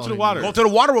hug. That's Go all to the he water. needs. Go to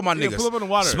the water with my Yeah, niggas. pull up in the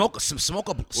water. Smoke What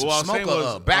I was saying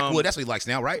was, backwood. That's what he likes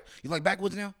now, right? You like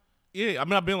backwoods now? Yeah, I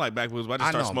mean, I've been like backwoods, but I just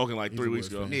I started know. smoking like He's 3 a weeks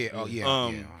Woods ago. fan. Yeah. Oh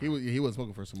yeah. Yeah. He wasn't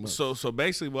smoking for some months. So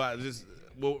basically, what I just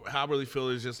how I really feel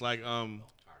is just like I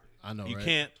know, you right?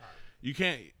 can't.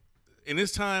 In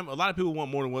this time, a lot of people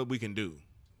want more than what we can do.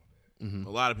 A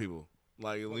lot of people,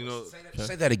 like you know,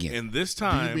 Say that again. in this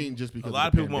time, mean just because a of lot the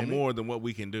of people want pandemic? more than what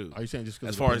we can do. Are you saying just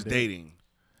because as far as dating?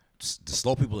 The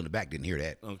slow people in the back didn't hear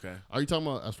that. Okay, Are you talking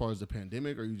about as far as the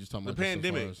pandemic, or are you just talking the about just as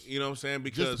far pandemic. as- You know what I'm saying?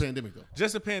 Because just the pandemic though?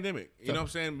 Just the pandemic. You know what I'm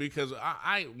saying? Because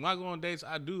I when I go on dates,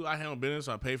 I handle business.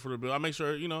 I pay for the bill. I make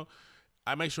sure,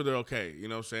 I make sure they're okay. You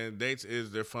know what I'm saying? Dates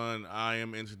they're fun. I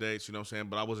am into dates, you know what I'm saying?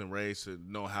 But I wasn't raised to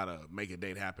know how to make a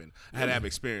date happen. I had to have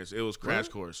experience. It was crash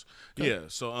course. Yeah.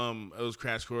 So it was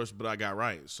crash course, but I got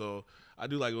right. So I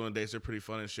do like going on dates. They're pretty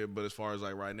fun and shit. But as far as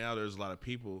like right now, there's a lot of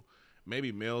people,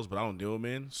 maybe males, but I don't deal with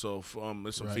men. So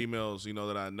there's some females,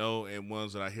 that I know and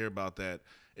ones that I hear about that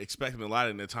expecting a lot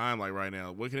in the time like right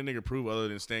now. What can a nigga prove other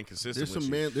than staying consistent There's with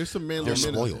some you? man. There's some men. They're that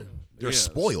men out spoiled. there. They're Yeah,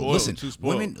 spoiled. spoiled, Listen, too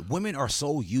spoiled. women are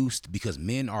so used because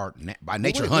men are by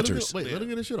nature Wait, hunters. Let him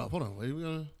get his shit off. Hold on. Wait, we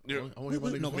gonna. I want to hear my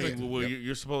niggas. no, Go man. ahead. Well,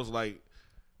 you're supposed to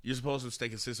you're supposed to stay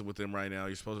consistent with them right now.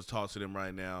 You're supposed to talk to them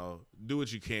right now. Do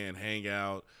what you can, hang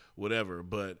out, whatever.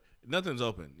 But nothing's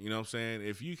open. You know what I'm saying?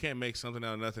 If you can't make something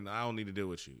out of nothing, I don't need to deal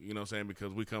with you. You know what I'm saying?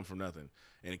 Because we come from nothing,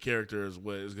 and character is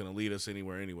what is going to lead us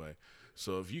anywhere anyway.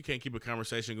 So if you can't keep a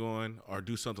conversation going or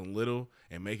do something little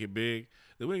and make it big,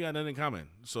 then we ain't got nothing in common.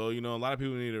 So a lot of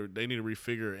people need to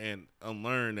refigure and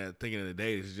unlearn that thinking of the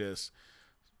date is just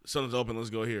something's open, let's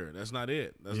go here. That's not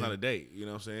it. That's not a date. You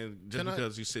know what I'm saying? Just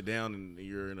because you sit down and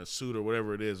you're in a suit or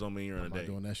whatever it is don't mean you're on a I'm not date.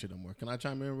 doing that shit no more. Can I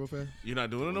chime in real fast? You're not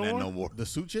doing it Nah, no no more? more. The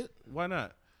suit shit? Why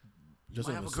not? Just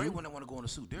I on have a the great suit? one that want to go in a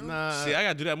suit. There. Nah, See, I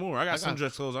got to do that more. I got got-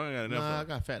 sundress clothes. I ain't got enough nah, I of.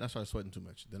 got fat. and I started sweating too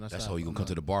much. Then I That's stopped. how you gonna I'm come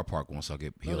to not- the bar park once I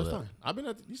get No, healed that's up. fine. I've been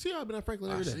at. You see, I've been at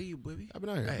Franklin I every day. see you, baby. I've been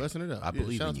out here Hey, busting it up. I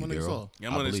believe shout in out you, to my nigga Daryl. Saul. Yeah,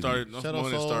 I'm I on it believe started. you. I'm Shout on out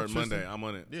it Saul, started Tristan. Monday. I'm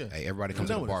on it. Yeah. Hey, everybody come Come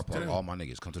to down the with bar us. park. Today. All my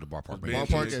niggas come to the bar park. Ben Bar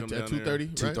Kids park come at down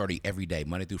 2:30. there. 2:30 every day,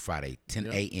 Monday through Friday, 10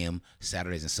 a.m.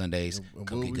 Saturdays and Sundays.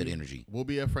 Come get good energy. We'll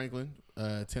be at Franklin,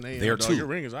 10 a.m. There Dog, too. your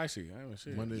ring is icy. I haven't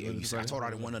seen it. Monday, Yeah, Monday you to see, I Friday. told her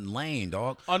I didn't want nothing lame,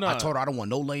 dog. Oh, no. I told her I don't want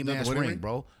no lame ass wedding ring, ring?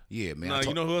 bro. Yeah, man. Nah, I you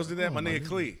told- know who else did that? My nigga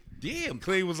Clee. Yeah,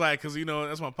 Clee was like, because,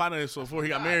 that's my partner. So before he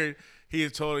got married, he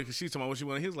had told her, because she's talking about what she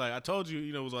wanted. He was like, I told you,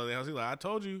 it was all the house. He's like, I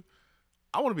told you,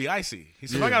 I want to be icy. He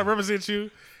said, if I got to represent you,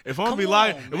 if I'm going to be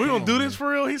like, if we're going to do this for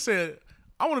real, he said,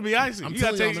 I want to be icy. I'm You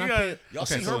got to telling take, y'all, you man, I got can't- y'all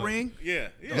Okay, see so- her ring? yeah.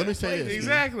 Let me say this, man.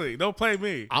 Exactly. Don't play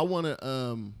me. I want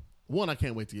to, one, I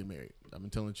can't wait to get married. I've been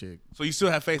telling Chick. So you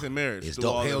still have faith in marriage? It's through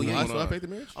dope. all Hell this yeah. been I going still have on? faith in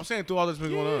marriage? I'm saying through all this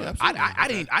been going on.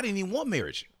 absolutely. I didn't even want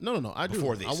marriage. No, I do.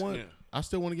 Before this. I want. Yeah. I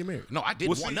still want to get married. No, I didn't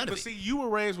Well, want none of but it. see, you were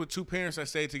raised with two parents that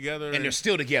stayed together, And they're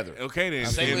still together. okay then.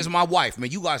 Same And- as my wife, man.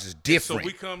 You guys is So different.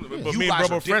 we come, but You me and guys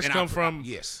Brother are Fresh different. come from.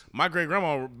 Yes. My great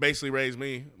grandma basically raised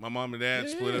me. My mom and dad Yeah,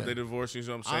 split up. yeah. They divorced. You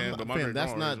know what I'm saying? But my Fam, great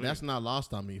that's grandma not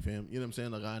lost on me, fam. You know what I'm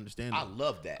saying? Like I understand. I that.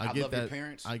 love that. I I get love that. your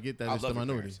parents. I get that I it's love the your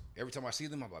minority. parents. Every time I see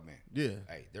them, I'm like, man. Yeah.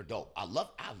 Hey, they're dope. I love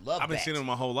I've been that. seeing them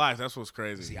my whole life. That's what's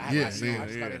crazy. See, I Yeah, just yeah, got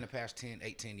it in the past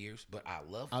 10 years, but I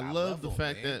love I love the them,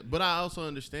 fact man. that, but I also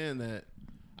understand that.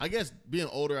 I guess being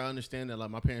older, I understand that like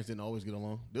my parents didn't always get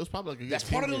along. There was probably like a good That's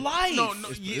part of the 10 life. No,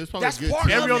 It was probably that's a good part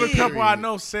 10 Every of other it. couple I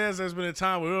know says there's been a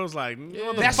time where it was like,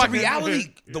 what the That's fuck the is-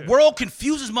 reality. Yeah. The world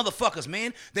confuses motherfuckers,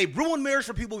 man. They ruin marriage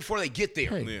for people before they get there.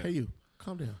 Hey, Yeah. hey, you,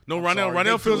 calm down. No, sorry, Ronell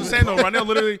they feels the do. same. No, Ronell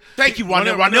literally. Thank you,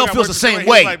 Ronell. Ronell Ronell got feels work the to same do. He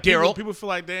was way, like, Daryl. People feel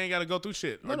like they ain't got to go through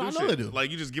shit. No, or no, do I know shit. they do. Like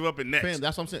you just give up and next. Fam,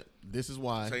 that's what I'm saying. This is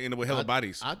why. So you end up with hella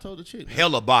bodies. I told the chick.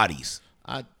 Hella bodies.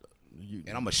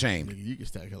 And I'm ashamed. Nigga, you can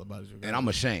stack hella bodies. And I'm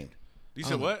ashamed. You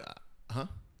said what? Huh?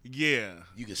 Yeah.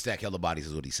 You can stack hella bodies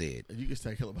is what he said. You can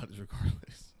stack hella bodies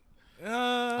regardless. I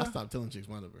Uh, stopped telling chicks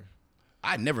my number.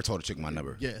 I never told a chick my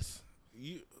number. Yes.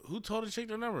 who told the chick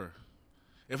their number?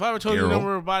 If I ever told you Daryl. the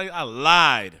number of body, I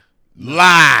lied.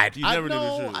 Lied. You never did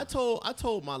the I truth. I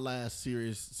told my last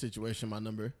serious situation my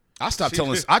number. I stopped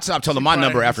telling She my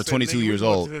number probably after said, 22 "Nigga, we years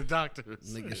going old. To the doctor.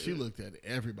 Nigga, she looked at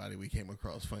everybody we came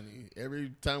across funny.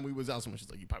 Every time we was out somewhere,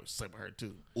 she's like, you probably slept with her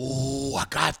too. Ooh, I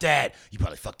got that. You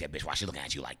probably fucked that bitch. Why she looking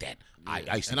at you like that?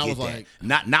 I used to And I get was that.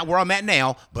 like- Not where I'm at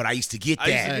now, but I used to get I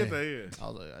used that. to Hey. get that, yeah. I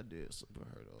was like, I did sleep with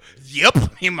her though. Yep,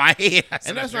 in my head. I said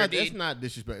And I that's sure not did.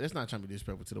 disrespect. That's not trying to be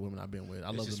disrespectful to the women I've been with. I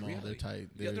It's love just them all. reality. They're tight.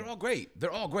 Yeah, they're all great.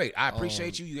 They're all great. I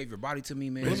appreciate you. You gave your body to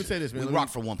me, man. Let me say this, man. We Let me-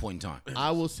 rocked for one point in time.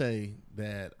 I will say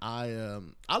that I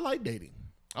like dating.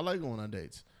 I like going on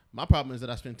dates. My problem is that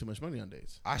I spend too much money on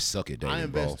dates. I suck at dating, I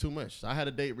invest bro. too much. I had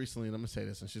a date recently, and I'm gonna say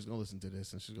this, and she's gonna listen to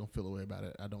this, and she's gonna feel a way about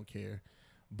it. I don't care,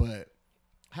 but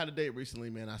I had a date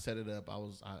recently, man. I set it up.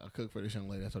 I cooked for this young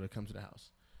lady. I told her to come to the house.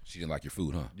 She didn't like your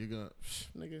food, huh? You're gonna,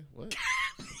 nigga, what?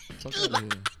 Fuck outta here.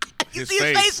 You see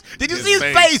his face? Did you see his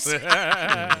face?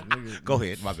 Yeah, nigga. Go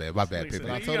ahead. My bad. My bad, Nigga people.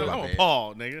 said, I told her "Yeah, my I'm bad.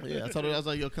 appalled, nigga. Yeah, I told her I was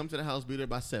like, yo, come to the house, be there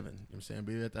by 7. You know what I'm saying?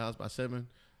 Be there at the house by 7.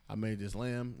 I made this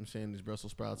lamb, you know what I'm saying, these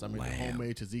Brussels sprouts. I made the Lamb.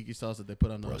 homemade tzatziki sauce that they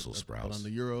put on the Brussels put sprouts. on the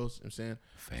euros, you know what I'm saying?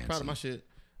 Fancy. Proud of my shit.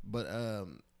 But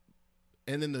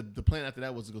and then the plan after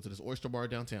that was to go to this oyster bar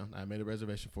downtown. I made a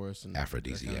reservation for us and that kind of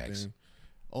Aphrodisiacs. thing.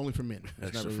 Only for men. It's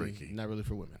Extra not really freaky. not really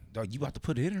for women. Dog, you about to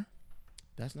put it in her?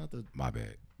 That's not the My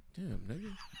bad. damn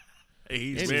nigga. Hey,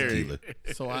 he's Anyway. married.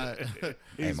 So I Hey,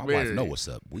 He's my married. wife know what's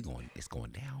up. It's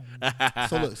going down.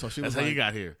 so look, so she was That's how like, you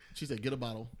got here. she said, get a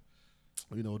bottle.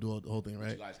 You know, do the whole thing,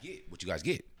 right? What you guys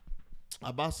get?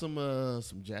 I bought some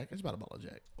Jack. I just bought a bottle of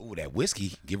Jack. Oh, that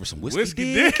whiskey. Give her some whiskey.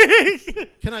 Whiskey dick.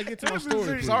 dick. Can I get to my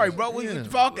story? please? Sorry, bro. We Yeah.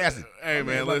 podcasting. Hey,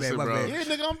 man, listen, bro. Yeah,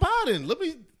 nigga, I'm potting. Let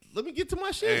me get to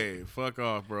my shit. Hey, fuck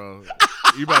off, bro.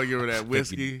 You about to give her that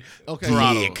whiskey. Okay.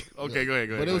 Throttle. Dick. Okay, go ahead.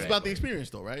 But it was about the experience,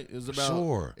 though, right? It was about.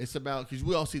 Sure. It's about because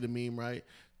we all see the meme, right?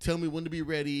 Tell me when to be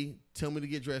ready. Tell me to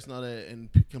get dressed and all that, and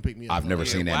come pick me up. I've never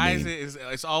seen that Why meme. is it?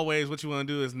 It's always what you want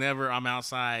to do is never. I'm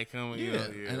outside. Come, you Yeah.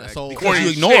 know, And like, so- Because corny you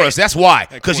shit. ignore us. That's why.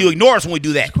 Because you corny. ignore us when we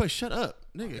do that. Quite shut up,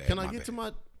 nigga. bad, Can I my get bad. to my?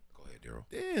 Go ahead, Daryl.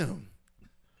 Damn.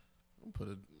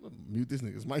 I'm mute this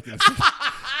nigga's mic. In a second.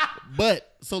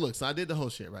 But so I did the whole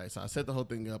shit, right? So I set the whole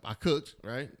thing up. I cooked,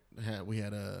 right? We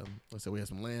had let's say we had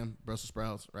some lamb, Brussels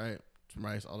sprouts, right? Some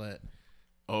rice, all that.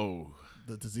 Oh,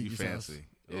 The tzatziki You sauce. fancy.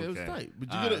 Yeah, it was Okay. tight. But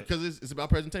you All get it right. because it's about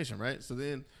presentation, right? So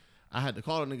then I had to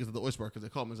call the niggas at the oyster bar because they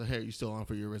called me and said, "Hey, you still on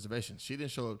for your reservation?" She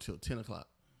didn't show up till 10 o'clock.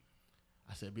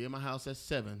 I said, "Be at my house at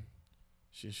 7."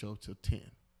 She didn't show up till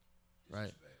 10.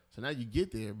 Right? So now you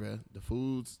get there, bruh. The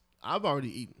foods I've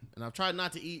already eaten, and I've tried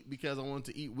not to eat because I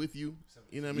wanted to eat with you.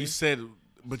 You know what I mean? you said,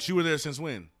 but you were there since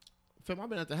when? Fam, I've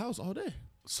been at the house all day.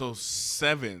 So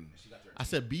 7. I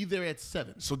said be there at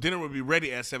 7. So dinner would be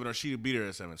ready at 7, or she would be there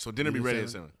at 7. So dinner be ready at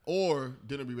 7. Or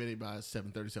dinner be ready by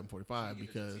 7:30, 7:45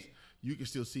 because you can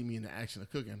still see me in the action of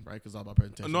cooking, right? Because all about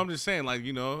presentation. No, I'm just saying, like,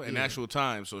 you know, in Yeah. actual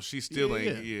time. So she still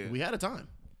ain't. Yeah. We had a time.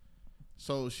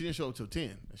 So she didn't show up till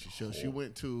 10. And she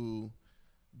went to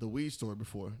the weed store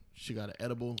before. She got an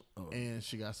edible and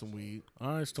she got some weed.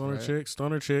 All right, stoner Right. chick,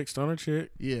 stoner chick, stoner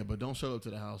chick. Yeah, but don't show up to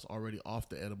the house already off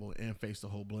the edible and face the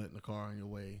whole blunt in the car on your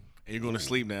way. And you're going to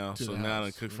sleep now. To So the now I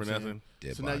house, cook you for know what I'm nothing.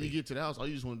 Dead so now body. you get to the house, all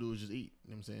you just want to do is just eat.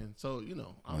 You know what I'm saying? So, you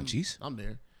know, Munchies? I'm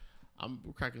there.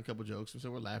 We're cracking a couple jokes. So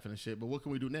we're laughing and shit. But what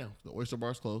can we do now? The oyster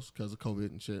bar's closed because of COVID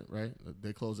and shit, right?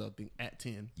 They close out thing at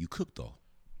 10. You cooked though.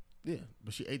 Yeah,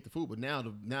 but she ate the food. But now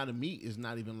the meat is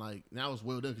not even like, now it's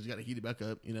well done because you got to heat it back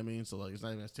up. You know what I mean? So like it's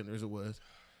not even as tender as it was.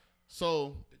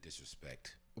 So The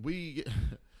disrespect. we get,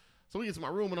 so we get to my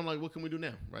room and I'm like, what can we do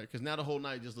now, right? Because now the whole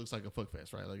night just looks like a fuck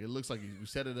fest, right? Like it looks like you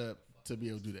set it up to be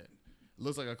able to do that. It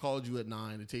looks like I called you at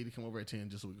 9 to tell you to come over at 10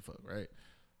 just so we can fuck, right?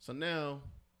 So now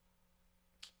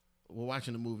we're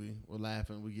watching the movie, we're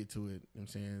laughing, we get to it. You know what I'm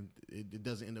saying? It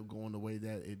doesn't end up going the way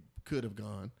that it could have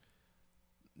gone.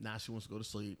 Now she wants to go to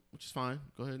sleep, which is fine.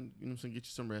 Go ahead and, you know what I'm saying, get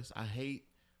you some rest. I hate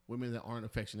women that aren't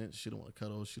affectionate. She don't want to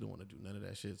cuddle. She don't want to do none of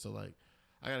that shit. So, like,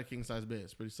 I got a king size bed.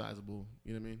 It's pretty sizable.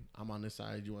 You know what I mean? I'm on this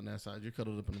side, you on that side. You're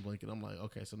cuddled up in the blanket. I'm like,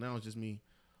 okay, so now it's just me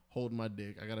holding my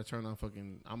dick. I gotta turn on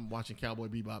I'm watching Cowboy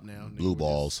Bebop now. Nigga, Blue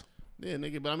balls. Yeah,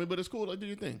 nigga, but it's cool. Like, do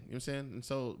your thing. You know what I'm saying? And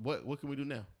so what can we do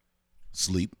now?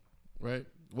 Sleep. Right?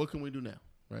 What can we do now?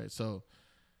 Right? So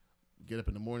get up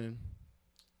in the morning.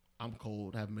 I'm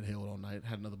cold. Haven't been held all night.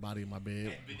 Had another body in my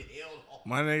bed.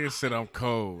 My nigga said I'm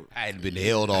cold. I hadn't been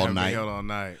held all Haven't been night. held all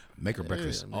night. Make her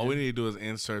breakfast. man. All we need to do is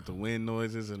insert the wind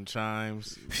noises and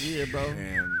chimes. Yeah, bro.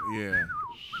 And yeah.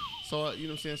 So, you know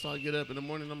what I'm saying? So I get up in the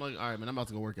morning. I'm like, all right, man, I'm about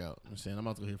to go work out. You know what I'm saying? I'm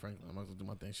about to go hit Franklin. I'm about to do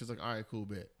my thing. She's like, all right, cool,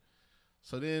 bet.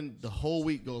 So then the whole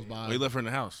week goes by. Oh, you left her in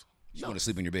the house. You want to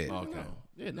sleep in your bed. Oh, okay. No.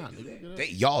 Yeah, nah,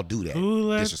 nigga. Y'all do that. Who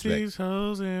left Disrespect. these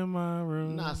hoes in my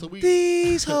room? Nah, so we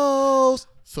These hoes.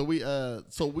 so we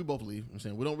both leave. You know what I'm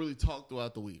saying? We don't really talk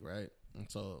throughout the week, right? And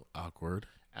so Awkward.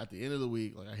 at the end of the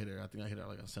week, like I think I hit her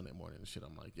like on Sunday morning and shit.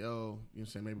 I'm like, yo, you know what I'm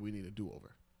saying? Maybe we need a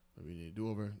do-over. Maybe we need a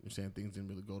do-over. You know what I'm saying? Things didn't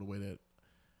really go the way that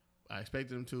I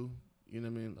expected them to. You know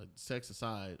what I mean? Like sex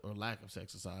aside or lack of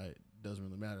sex aside, doesn't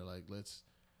really matter. Like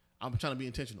I'm trying to be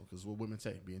intentional because what women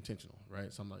say, be intentional,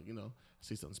 right? So I'm like, you know, I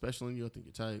see something special in you. I think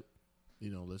you're tight.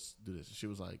 You know, let's do this. And she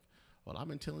was like, well, I've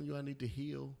been telling you I need to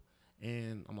heal.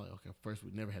 And I'm like, okay, first, we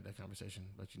never had that conversation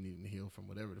about you needing to heal from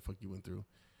whatever the fuck you went through.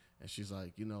 And she's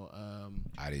like, you know,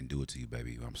 I didn't do it to you,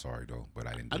 baby. I'm sorry, though, but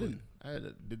I didn't do it. I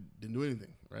didn't do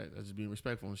anything, right? I was just being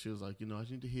respectful. And she was like, you know, I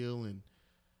just need to heal. And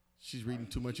she's reading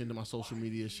too much into my social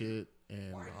media shit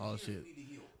and all that shit.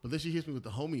 But then she hits me with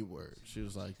the homie word. She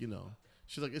was like, you know,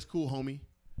 she's like, it's cool, homie.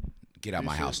 Get out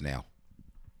my house now.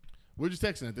 We're just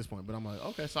texting at this point, but I'm like,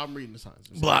 okay, so I'm reading the signs.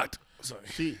 Blocked. Sorry.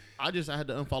 I had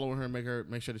to unfollow her and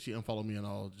make sure that she unfollowed me on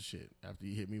all the shit after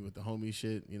you hit me with the homie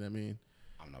shit. You know what I mean?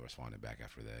 I'm not responding back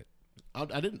after that.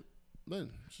 I didn't. Then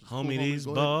Homie, these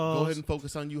go balls. Go ahead and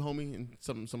focus on you, homie,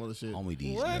 and some other shit. Homie,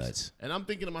 these What? nuts. And I'm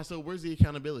thinking to myself, where's the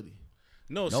accountability?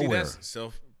 No, see, Nowhere. that's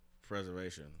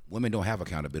self-preservation. Women don't have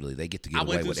accountability. They get to I get away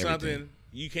went through with something. everything.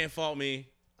 You can't fault me.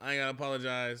 I ain't gotta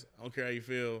apologize. I don't care how you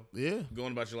feel. Yeah.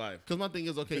 Going about your life. Because my thing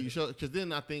is, okay, you show. Because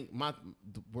then I think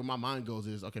where my mind goes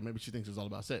is, okay, maybe she thinks it's all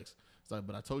about sex. It's like,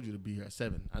 but I told you to be here at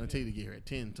 7. I didn't tell you to get here at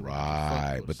 10.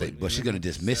 Right, but she's gonna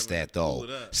dismiss 7, that though. pull it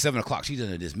up. 7 o'clock, she's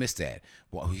gonna dismiss that.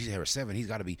 Well, he's here at 7. He's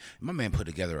got to be. My man put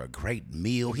together a great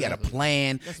meal. He had a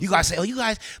plan. You guys say, oh, you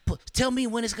guys tell me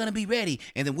when it's gonna be ready,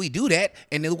 and then we do that,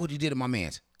 and then look what you did to my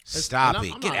man's. Stop and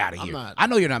it! I'm Get not- out of I'm here! not- I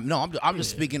know you're not. No, I'm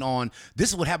just speaking on. This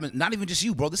is what happens. Not even just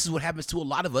you, bro. This is what happens to a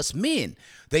lot of us men.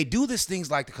 They do these things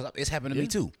like because it's happened to me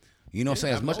too. You know what I'm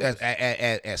saying? As much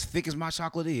as thick as my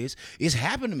chocolate is, it's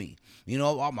happened to me. You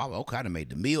know, I'm okay. I done made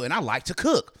the meal, and I like to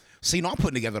cook. So you know, I'm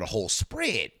putting together the whole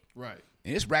spread. Right.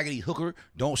 And this raggedy hooker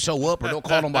don't show up or don't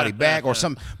call nobody back or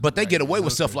something. But they get away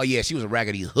with stuff like, yeah, she was a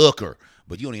raggedy hooker.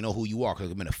 But you don't even know who you are because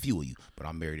there's been a few of you. But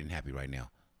I'm married and happy right now.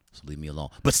 So leave me alone.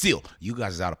 But still, you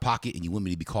guys is out of pocket and you women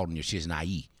need to be called on your shit's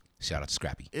naive. Shout out to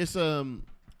Scrappy. It's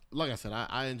like I said,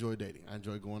 I enjoy dating. I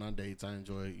enjoy going on dates. I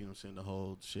enjoy, you know what I'm saying, the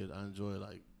whole shit. I enjoy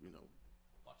like, you know,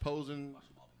 posing.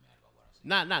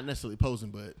 Not necessarily posing,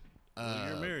 but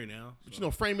You're married now. but you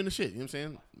know, framing the shit, you know what I'm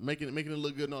saying? Making it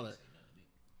look good and all that.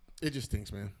 It just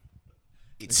stinks, man.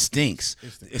 It stinks.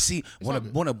 It stinks. And see, all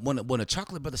good. when a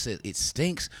chocolate brother says it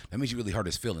stinks, that means you really hurt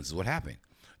his feelings. Is what happened.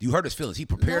 You hurt his feelings. He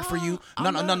prepared for you.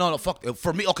 No. Fuck.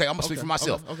 For me, okay, I'm gonna speak for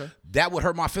myself. Okay. That would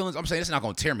hurt my feelings. I'm saying it's not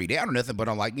gonna tear me down or nothing. But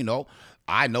I'm like, you know,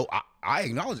 I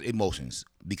acknowledge emotions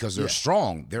because they're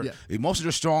strong. Emotions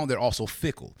are strong. They're also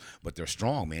fickle, but they're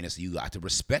strong, man. And so you got to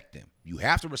respect them. You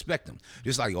have to respect them.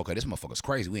 Just like, okay, this motherfucker's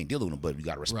crazy. We ain't dealing with him, but you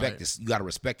got to respect this. You got to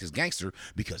respect this gangster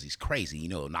because he's crazy. You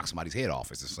know, knock somebody's head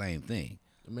off. It's the same thing.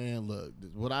 Man, look,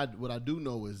 what I do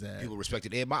know is that People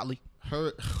respected Ed Motley.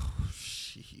 her.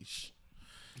 Sheesh.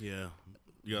 Yeah.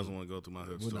 You guys want to go through my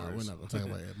hood We're stories? not gonna talk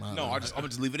about it. No, I'm gonna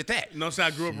just leave it at that. No, so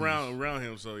I grew up around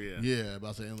him, so yeah. Yeah,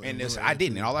 about saying. And I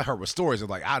didn't. And all I heard was stories of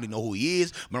like, I don't even know who he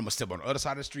is, but I'm gonna step on the other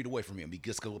side of the street away from him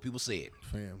because of what people said.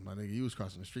 Fam, my nigga, you was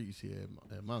crossing the street. You see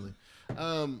at Molly.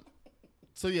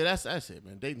 So yeah, that's it,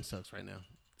 man. Dating sucks right now.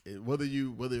 Whether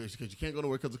it's because you can't go to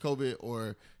work because of COVID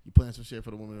or you plan some shit for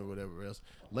the woman or whatever else.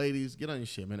 Ladies, get on your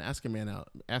shit, man. Ask a man out.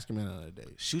 Ask a man out on a date.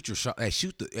 Shoot your shot.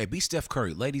 Hey, be Steph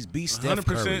Curry. Ladies, be Steph 100%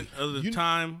 Curry. of the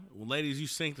time, ladies, you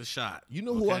sink the shot. You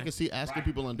know who I can see asking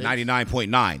people on dates?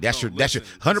 99.9. That's your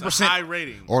 100%. It's a high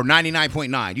rating. Or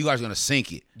 99.9. You guys are gonna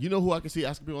sink it. You know who I can see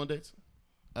asking people on dates?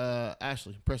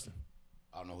 Ashley Preston.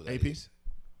 I don't know who that AP. is.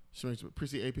 She makes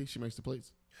Prissy AP. She makes the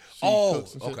plates. She Oh,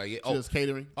 cooks and shit. okay, yeah. She does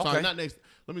catering. Okay. Sorry, not next.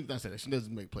 Let me not say that. She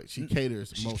doesn't make plates. She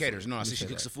caters. She mostly. caters. No, I Let me see she say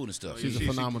cooks that. the food and stuff. She's a She-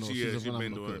 phenomenal. she- She's a she's been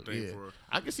phenomenal doing her cook. thing Yeah. for-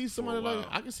 I can see somebody a like while.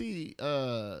 I can see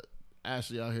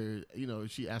Ashley out here, you know,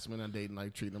 she asked me on a date and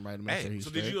like treating him right and make sure he's So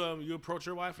straight. did you approach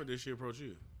your wife or did she approach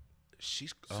you?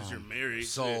 She's Since you're married,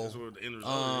 so shit, that's what the end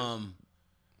result is.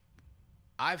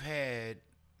 I've had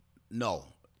no.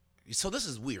 So this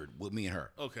is weird with me and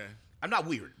her. Okay. I'm not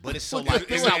weird, but it's so Look at like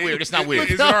the it's way- not weird. It's not weird.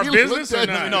 Is it our You business looked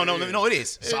or at not? me. No, it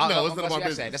is. So No, I'm it's glad none of you our asked that.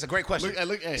 business. That's a great question.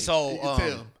 Look, hey, so you can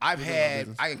tell. I've It's none of our had,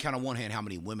 business. I can count on one hand how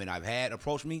many women I've had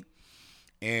approach me,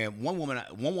 and one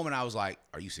woman I was like,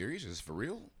 "Are you serious? Is this for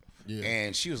real?" Yeah.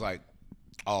 And she was like,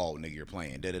 "Oh, nigga, you're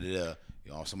playing." Da da da da.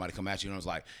 You know, somebody come at you and I was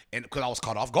like, and because I was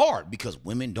caught off guard because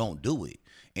women don't do it.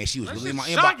 And she was That's really in my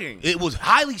just inbox. shocking. It was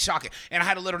highly shocking. And I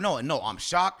had to let her know. And no, I'm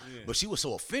shocked. Yeah. But she was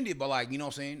so offended by like, you know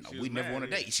what I'm saying? She We was never mad, went on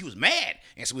a yeah. date. She was mad.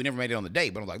 And so we never made it on the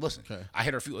date. But I was like, listen, Okay. I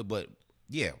hit her few, but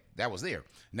yeah, that was there.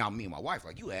 Now me and my wife,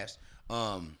 like you asked, They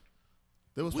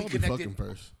was we probably connected- fucking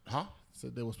first. huh?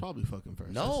 Said they was probably fucking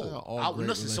first. That's how No. all great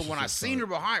Listen, so when I relationships seen her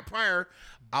start. prior,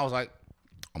 I was like,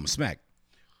 I'm a smack.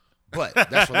 But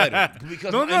that's for later.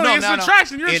 Because No, it's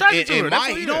attraction. You're attracted to her. That's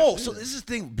what You it know, is. so this is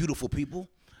the thing, beautiful people.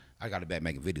 I got it back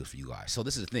making videos for you guys. So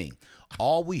this is the thing.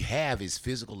 All we have is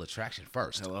physical attraction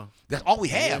first. Hello? That's all we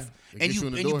have. It And gets you you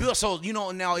in the and you door. build so you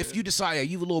know now if you decide if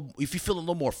you feel a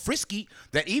little more frisky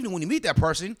that evening when you meet that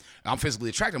person, I'm physically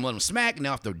attracted, I'm letting them smack.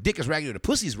 Now if the dick is raggedy or the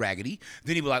pussy's raggedy,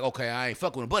 then you be like, okay, I ain't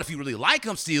fucking with him. But if you really like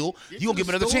him still, Get you gonna to give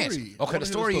him the another chance. story. I Okay, wanna the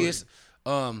hear story the is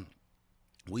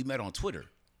we met on Twitter.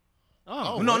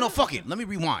 Oh, No, fuck it. Let me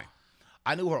rewind.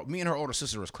 I knew her. Me and her older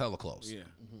sister was hella close. yeah.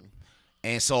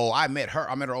 And so I met her.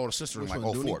 I met her older sister Which in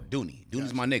like one, 04. Dooney.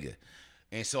 Dooney's my nigga.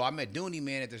 And so I met Dooney,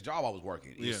 man, at this job I was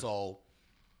working. And Yeah. so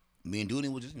me and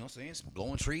Dooney was just, you know what I'm saying,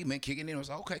 blowing tree, man, kicking in. I was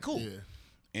like, okay, cool. Yeah.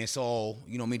 And so,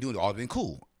 you know, me and Dooney always been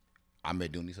cool. I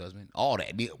met Dooney's husband, all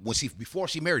that. Before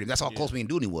she married him, that's how close me and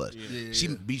Dooney was. Yeah.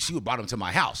 She would brought him to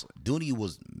my house.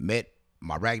 Dooney met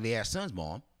my raggedy ass son's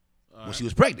mom when she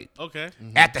was pregnant. Okay.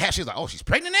 At the house, she was like, "Oh, she's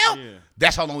pregnant now." Yeah.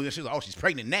 That's how long we. She was like, "Oh, she's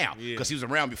pregnant now," Yeah. because she was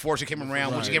around before she came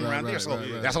around. When she came around there, so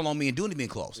right. that's how long me and Dooney been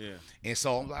close. Yeah. And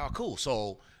so I'm like, "Oh, cool."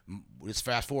 So let's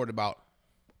fast forward about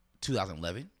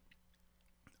 2011.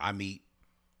 I meet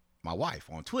my wife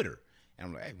on Twitter, and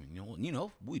I'm like, "Hey, you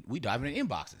know, we dive into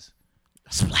inboxes,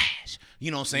 splash." You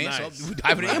know what I'm saying? Nice. So we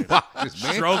dive into inboxes,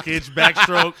 man. Strokage,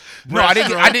 backstroke. No, I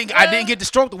didn't get to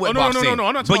stroke the wet Oh, no, box. no, then.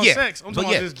 I'm not But talking yeah, about sex. I'm but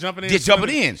talking yeah, about just jumping in, just jumping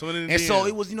in. swimming in And the so DM.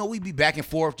 it was, we'd be back and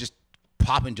forth, just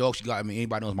popping jokes.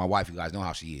 Anybody knows my wife? You guys know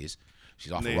how she is.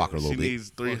 She's off the rocker a little She bit. needs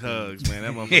 3 hugs, man.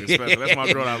 That motherfucker's special. That's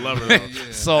my girl. I love her though.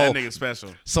 So That nigga's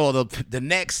special. So the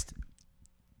next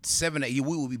 7 8 years,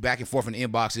 we would be back and forth in the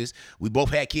inboxes. We both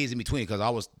had kids in between because I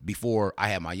was before I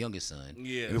had my youngest son.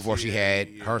 Yeah, And before she yeah, had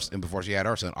yeah. her, and before she had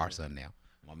our son now.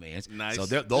 My man's. Nice. So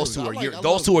those two I are like- year, I those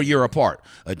love two are a year apart.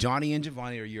 Johnny and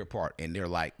Giovanni are a year apart, and they're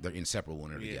inseparable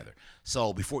when they're Yeah. together.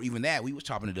 So before even that, we was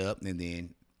chopping it up, and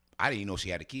then I didn't even know she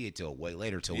had a kid till way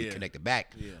later, till we Yeah. connected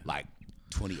back, Yeah. like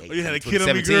 28. Oh, you had a kid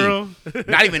on me, 2017. girl?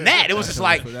 Not even that. It was just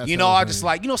like, That's you know, how I it's just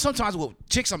made. like, sometimes with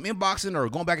chicks I'm inboxing or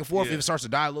going back and forth, Yeah. if it starts to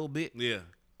die a little bit, Yeah.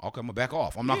 okay, I'm gonna back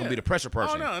off. I'm not gonna Yeah. be the pressure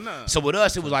person. Oh, no. So with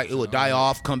us, it was like it would die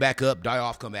off, come back up, die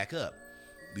off, come back up.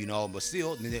 But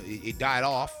still, it died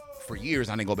off for years.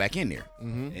 I didn't go back in there,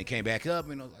 and it came back up,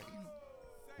 and I was like,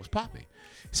 what's popping?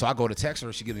 So I go to text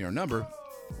her. She gives me her number,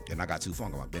 and I got 2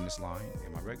 phones, my business line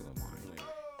and my regular line,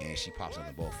 and she pops up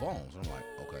on both phones. I'm like,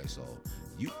 okay, so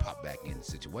you pop back in the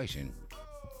situation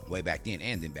way back then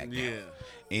and then back Yeah. down,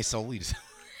 and so we just.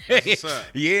 what's up.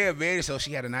 Yeah, man. So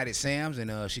she had a night at Sam's,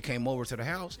 and she came over to the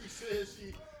house.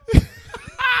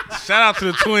 Shout out to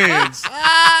the twins.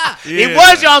 It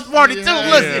was y'all's party too.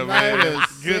 Yeah, Listen, man. man. Right,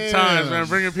 Good Sam. times, man.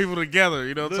 Bringing people together.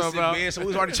 You know what I'm listen, talking about? man. So we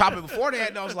was already chopping before that,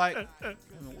 and I was like,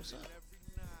 what's up?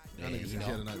 And, niggas you is know,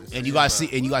 getting out this and you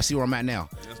guys see where I'm at now.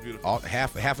 That's beautiful. All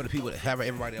half of the people,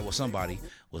 everybody that was somebody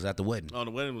was at the wedding. Oh,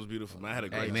 the wedding was beautiful, man. I had a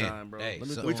great man. time, bro. Hey, Let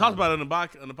me so- throw We on- talked about it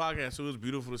on the podcast, so it was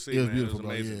beautiful to see. It was man. beautiful, It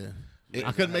was amazing. bro. Yeah.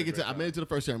 I couldn't make it to. I made it to the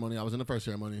first ceremony. I was in the first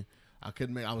ceremony. I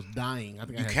couldn't make. I was dying. I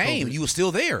think I You had came, COVID. you were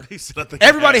still there. He said, I think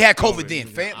Everybody he had COVID then.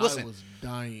 Fam, I listen, was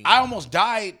dying. I almost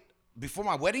died before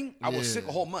my wedding. I was Yeah. sick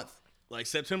a whole month. Like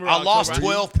September. I lost October,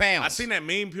 12 pounds. I seen that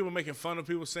meme. People making fun of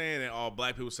people saying that all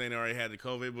black people saying they already had the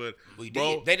COVID, but We did.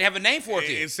 bro, They didn't have a name for it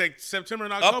in then. September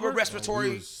and October, Upper respiratory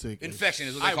we was sick as infection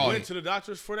is what they I call went it. to the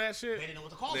doctors for that shit. They didn't know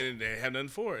what to call They it. didn't they have nothing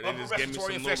for it. They Upper just gave me some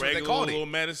respiratory little infection, they regular called it. little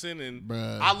medicine and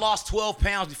Bruh. I lost 12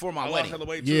 pounds before my I lost wedding. hella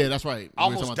weight too. Yeah, that's right. I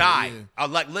We were almost talking about died. that, yeah. I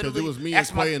like Because literally. it was me and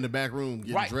asked my- Quay in the back room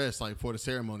getting Right. dressed like for the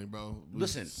ceremony, bro. We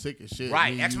was Listen, sick as shit.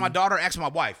 Right. Me, Asked you. my daughter, asked my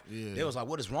wife. Yeah. They was like,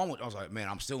 what is wrong with I was like, man,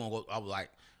 I'm still gonna go.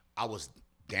 I was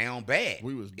down bad.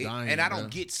 We was dying, and I don't bruh.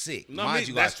 get sick. No, Mind me-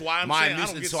 you that's guys, why I'm mind saying I you,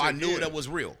 don't get so I sick, knew yeah. that was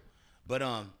real. But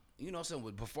you know,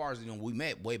 so as far as we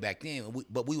met way back then,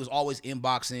 but we was always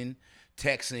inboxing,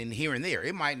 texting here and there.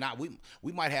 It might not.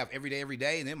 We might have every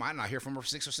day, and then might not hear from her for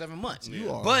 6 or 7 months.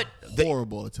 You are but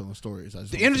horrible at telling stories.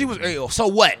 The energy was. So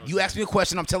what? You asked me a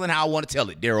question. I'm telling how I want to tell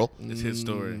it, Daryl. It's his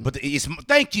story. But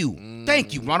thank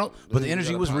you, Ronald. But the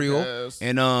energy was real,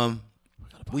 and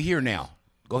we here now.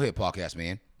 Go ahead, podcast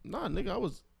man. Nah,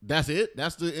 nigga, That's it.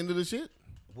 That's the end of the shit.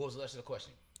 What was the rest of the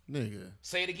question? Nigga.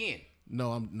 Say it again.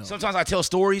 No. Sometimes I tell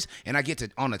stories and I get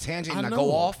on a tangent and I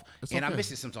go off and I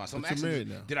miss it sometimes. So I'm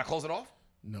asking, did I close it off?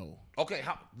 No. Okay,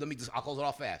 I'll close it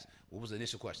off fast. What was the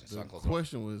initial question? The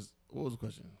question was, what was the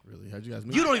question? Really? How'd you guys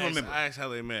meet? You don't even remember. I asked how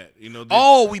they met. You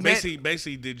know. We met.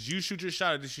 Basically, did you shoot your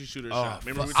shot or did she shoot her shot?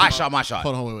 Remember I shot my shot.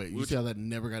 Hold on, wait. You see how that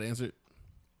never got answered?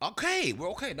 Okay,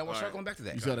 we're okay. Now we'll start going back to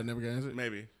that. You saw that never got answered?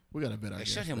 Maybe. We got to bet our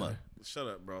Shut him up. Shut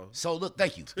up, bro. So look,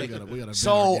 thank you. We gotta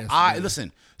so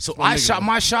listen. So I shot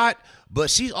my shot, but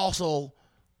she's also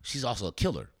a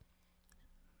killer,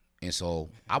 and so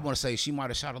I want to say she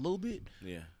might have shot a little bit.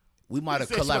 Yeah, we might have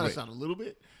collaborated. collaborated. Shot a little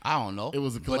bit. I don't know. It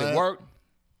was a collab. But it worked.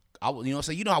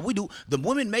 You know how we do. The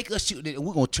women make us shoot.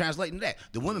 We're gonna translate into that.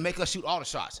 The women make us shoot all the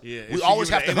shots. Yeah, we always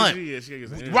have to hunt. Yeah, she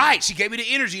gives the energy. Right. She gave me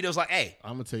the energy that was like, hey.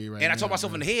 I'm gonna tell you right now. And I told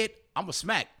myself in the head, I'm a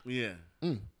smack. Yeah.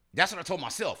 That's what I told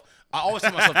myself. I always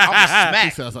tell myself, I'm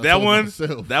a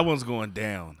smack. That one's going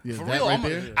down. Yeah, for real. Right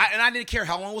and I didn't care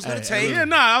how long it was gonna take. Yeah,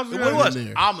 I was. What it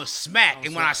was? I'm a smack.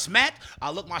 And when I smacked, I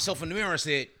looked myself in the mirror and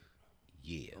said,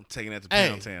 yeah. I'm taking that to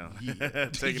Pound Town. Taking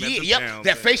that to Pound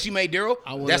that Town. face you made, Daryl.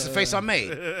 That's the face I made.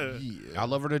 Yeah. I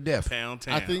love her to death. Pound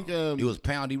Town. I think it was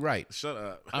Poundy right. Shut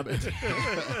up.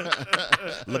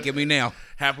 Look at me now.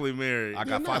 Happily married. I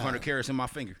got 500 carats in my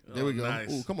finger. There we go.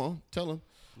 Nice. Ooh, come on, tell him.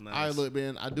 Nice. All right, look,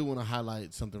 man. I do want to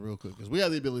highlight something real quick because we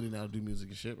have the ability now to do music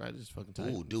and shit, right? Just fucking tight.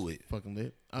 Ooh, do it. Fucking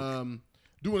lit. Do want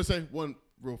to say one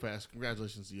real fast.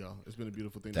 Congratulations to y'all. It's been a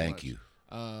beautiful thing. Thank to you.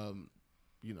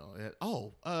 You know.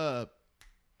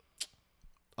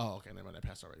 Okay. Never mind. That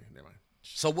passed already. Never mind.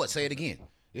 So what? Say it again.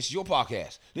 This is your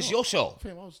podcast. This is your show.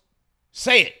 Fam,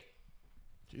 Say it.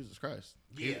 Jesus Christ.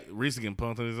 Yeah. Reese getting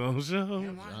punked on his own show.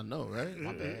 I know, right?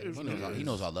 My bad. He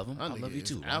knows I love him. I love you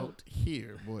too. Out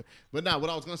here, boy. But nah, what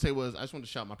I was gonna say was I just wanted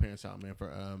to shout my parents out, man, for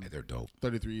Hey, they're dope.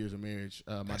 33 years of marriage.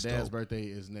 My That's dad's dope. birthday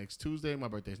is next Tuesday. My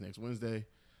birthday's next Wednesday.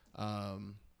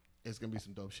 It's gonna be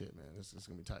some dope shit, man. It's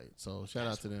gonna be tight. So shout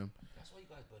out to them. That's why you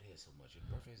guys butt heads so much. Your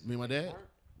birthday's Me and my dad.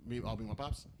 I'll be my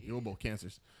pops. You were both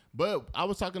cancers. But I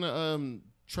was talking to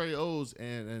Trey O's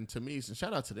and Tamise, and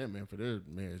shout out to them, man, for their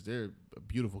marriage. They're a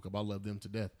beautiful couple. I love them to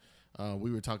death. We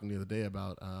were talking the other day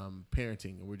about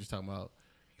parenting, and we were just talking about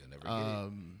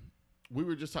we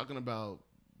were just talking about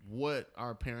what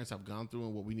our parents have gone through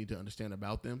and what we need to understand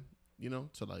about them, you know,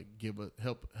 to like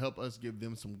help us give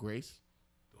them some grace.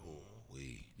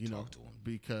 Talk to him.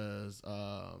 Because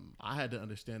I had to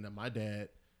understand that my dad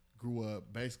grew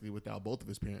up basically without both of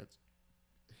his parents.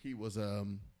 He was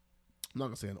I'm not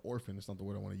gonna say an orphan, it's not the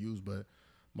word I want to use, but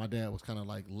my dad was kind of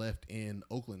like left in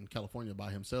Oakland, California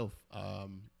by himself,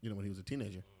 you know, when he was a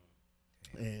teenager.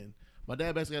 And my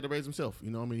dad basically had to raise himself, you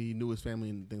know. I mean, he knew his family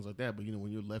and things like that, but you know,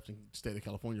 when you're left in the state of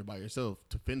California by yourself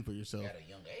to fend for yourself At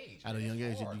a young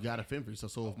age, you got to fend for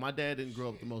yourself. So if my dad didn't grow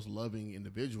up the most loving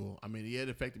individual, I mean, it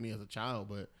affected me as a child,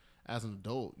 but as an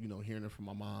adult, you know, hearing it from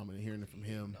my mom and hearing it from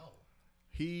him,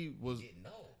 he was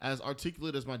as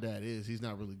articulate as my dad is. He's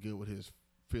not really good with his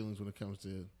feelings when it comes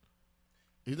to.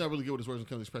 He's not really good with his words when it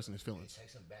comes to expressing his feelings. It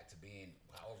takes him back to being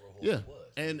however old he was.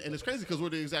 And it's crazy because we're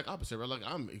the exact opposite, right? Like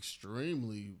I'm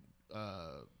extremely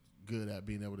good at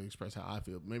being able to express how I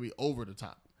feel, maybe over the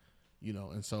top, you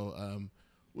know. And so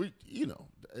we, you know,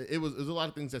 it was a lot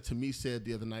of things that Tamise said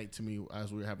the other night to me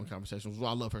as we were having conversations. Well,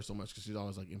 I love her so much because she's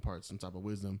always like imparts some type of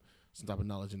wisdom, some type of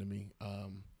knowledge into me,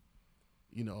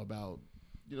 you know, about,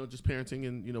 you know, just parenting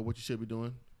and, you know, what you should be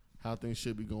doing, how things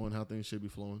should be going, how things should be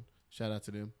flowing. Shout out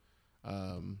to them.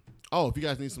 If you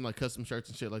guys need some like custom shirts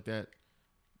and shit like that,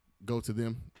 go to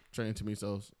them. Trey and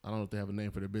Tamisos. I don't know if they have a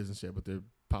name for their business yet, but they're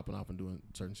popping off and doing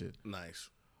certain shit. Nice.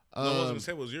 No, what I was gonna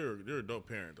say was you're a dope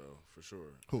parent though, for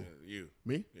sure. Who? Yeah, you?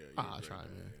 Me? Yeah. I try,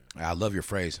 man. Yeah. I love your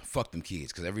phrase. Fuck them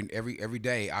kids, because every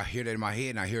day I hear that in my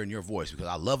head and I hear it in your voice because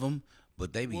I love them,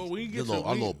 but they be our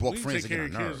little broke friends that get on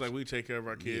kids nerves. like we take care of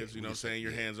our kids. Yeah, you know what I'm saying?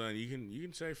 Your hands on. You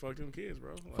can say fuck them kids,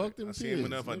 bro. Like, Fuck them I see kids,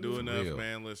 them enough. I do nigga. enough, Real.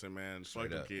 man. Listen, man. Fuck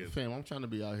them up. kids. Fam, I'm trying to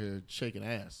be out here shaking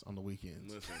ass on the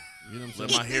weekends. Listen, You know what I'm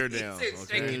let saying? my hair down.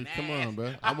 Okay. Hey, come on,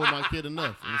 bro. I'm with my kid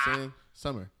enough. You know what I'm saying?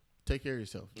 Summer, take care of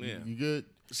yourself. Yeah. You good?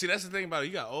 See, that's the thing about it.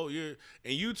 You got and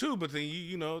you too, but then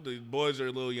you know the boys are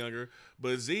a little younger.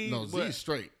 But Z, No, Z's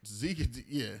straight. Z,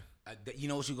 yeah. You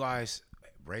know what, you guys,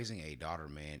 raising a daughter,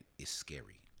 man, is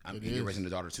scary. You're raising the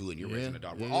daughter too, and you're raising the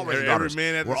daughter. We're Yeah, all yeah. raising Every daughters.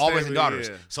 man at the We're all same- raising daughters.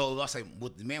 yeah. So let's say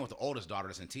with the man with the oldest daughter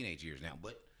that's in teenage years now,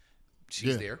 but she's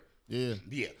Yeah. there. Yeah.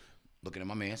 Yeah. Looking at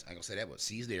my man's, I ain't gonna say that, but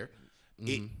she's there.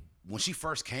 When she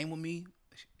first came with me,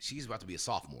 she's about to be a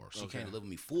sophomore. She came to live with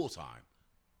me full time,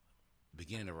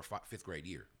 beginning of her fifth grade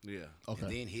year. Yeah. Okay.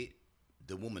 And then hit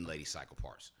the woman lady cycle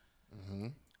parts.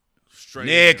 Straight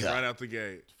Nigga. right out the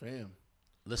gate. Fam.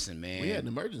 Listen, man. We had an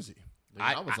emergency.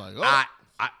 I was like, oh.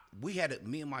 We had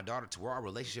me and my daughter to where our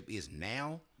relationship is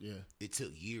now. Yeah. It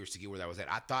took years to get where that was at.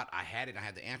 I thought I had it. I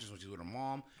had the answers when she was with her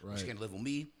mom. When she Right. came to live with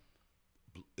me,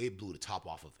 it blew the top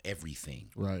off of everything.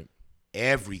 Right.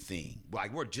 Everything.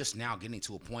 Like, we're just now getting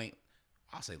to a point,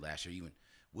 I'll say last year even,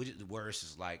 where it's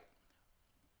just like,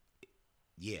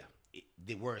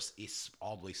 where it's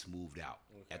all the way smoothed out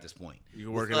at this point. You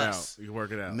can work With it us, out. You can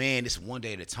work it out. Man, it's one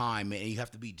day at a time, man, and you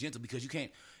have to be gentle because you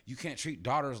can't treat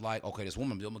daughters like, okay, this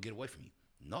woman, I'm gonna get away from you.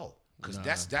 No, because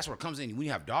that's where it comes in. When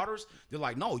you have daughters, they're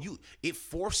like, no, it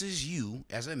forces you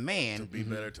as a man Be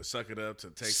better to suck it up, to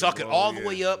take suck the it blow. all the Yeah,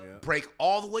 way up, yeah. break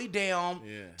all the way down,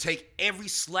 Yeah. take every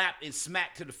slap and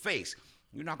smack to the face.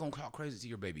 You're not gonna talk crazy to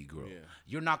your baby girl. Yeah.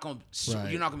 You're not gonna.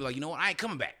 Right. You're not gonna be like, you know what, I ain't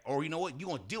coming back, or you know what, you're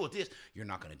gonna deal with this. You're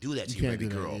not gonna do that to You your can't baby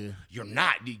do that, girl. yeah. You're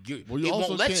not. Well, you it also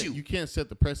won't let can't, you. you can't set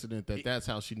the precedent that that's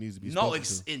how she needs to be No, spoken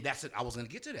to. and that's it. I was gonna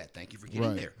get to that. Thank you for getting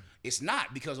Right. there. It's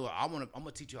not because I'm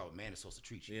gonna teach you how a man is supposed to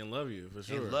treat you. And love you for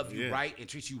sure. And love you Yeah. right and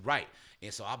treat you right.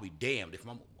 And so I'll be damned if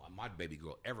my baby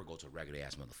girl ever go to a ragged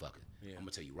ass motherfucker. I'm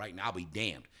gonna tell you right now, I'll be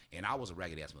damned. And I was a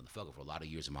ragged ass motherfucker for a lot of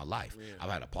years in my life.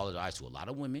 I've had to apologize to a lot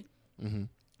of women, and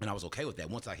I was okay with that.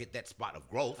 Once I hit that spot of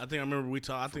growth, I think I remember we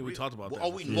talked about that. oh,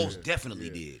 we most definitely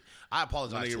did. I My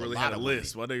apologize nigga to really a lot had a of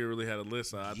list. women. My nigga really had a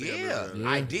list. I think I Yeah, remember that.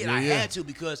 I did. Yeah, I yeah. had to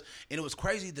because, and it was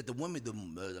crazy that the women,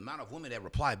 the amount of women that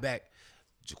replied back,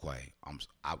 Jaquay,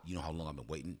 you know how long I've been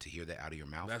waiting to hear that out of your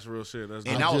mouth. That's real shit. That's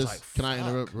And dope. I was Just- like, can I fuck.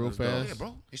 interrupt real Let's go. fast? Yeah,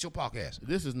 bro, it's your podcast.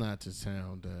 This is not to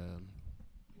sound.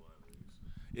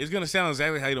 It's gonna sound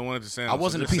exactly how you don't want it to sound. I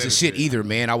wasn't a so piece of just say shit the either,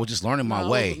 man. I was just learning my No, I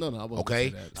way. wasn't- no, I wasn't okay,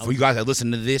 gonna say that. I for was- you guys that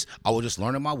listen to this, I was just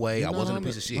learning my way. I You're wasn't a not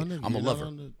piece of shit. my nigga, I'm a you're not lover.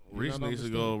 on the- you're Reese not on needs the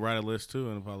to go stand. write a list too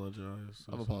and apologize.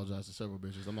 I've apologized to several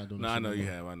bitches. I'm not doing No, this I shit know no you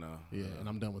more. have. I know. Yeah, and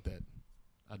I'm done with that.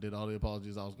 I did all the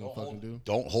apologies I was gonna fucking do.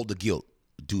 Don't hold the guilt.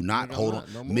 Do not Nigga, I'm hold not,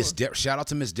 on. no Miss more. Shout out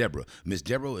to Miss Deborah. Miss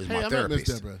Deborah is Hey, my I met therapist.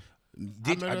 Miss Deborah. Did I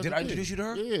met her at I the introduce you to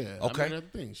her? Yeah, I Okay. met her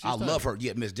at the thing. She's I love tight. her.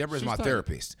 Yeah, Miss Deborah is She's my tight.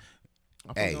 therapist.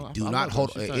 I Hey, fucking- I do love not her.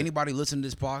 hold. She's tight. Anybody listening to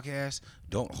this podcast,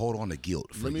 don't hold on to guilt.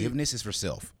 Let me- Forgiveness is for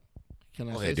self. Can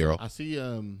I Go say ahead, something? Daryl. I see.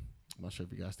 I'm not sure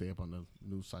if you guys stay up on the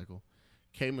news cycle.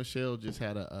 K Michelle just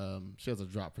had she has a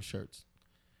drop for shirts,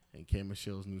 and K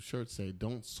Michelle's new shirts say,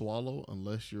 "Don't swallow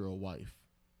unless you're a wife."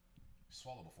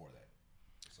 Swallow before that.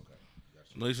 It's okay.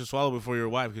 No, you should swallow before your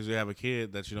wife because you have a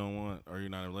kid that you don't want or you're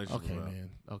not in a relationship Okay, with. man.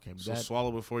 Okay, So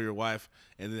swallow before your wife,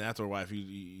 and then after a wife,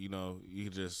 you know you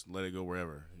can just let it go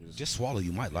wherever. Just swallow.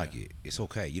 You might like it. It's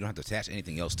okay. You don't have to attach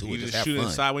anything else to You it. just have shoot fun.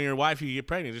 inside when you're a wife. You get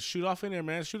pregnant. Just shoot off in there,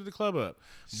 man. Shoot at the club up.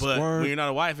 But Squirt. when you're not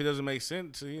a wife, it doesn't make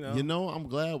sense. You know, I'm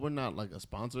glad we're not like a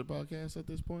sponsored podcast at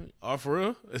this point Oh, for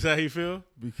real? Is that how you feel?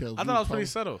 because I thought it was pretty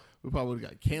subtle. We probably would've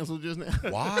got canceled just now.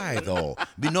 Why though?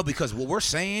 No, because what we're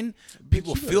saying,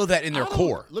 people feel that in their I don't-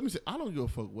 core. Let me say, I don't give a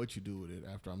fuck what you do with it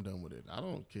after I'm done with it. I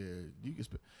don't care. You can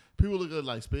spit. People look at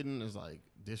like spitting as like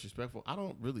disrespectful. I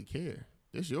don't really care.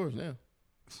 It's yours now.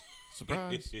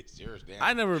 Surprise. It's yours, damn.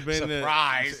 I never been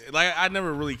Surprise. Like I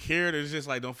never really cared. It's just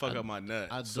like don't fuck up my nut.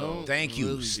 I So, don't. Thank you.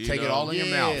 really- Take it know, all in your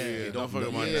yeah. mouth. Yeah, don't fuck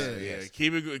up my yeah, nut. Yeah, yes.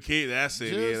 keep it good. Keep that's it.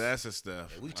 Just- Yeah, that's the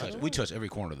stuff. We touch every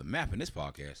corner of the map in this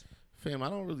podcast. Fam, I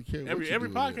don't really care. Every what you every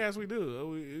do with it. podcast we do,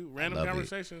 we random love it.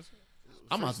 conversations.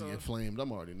 I'm about to get flamed.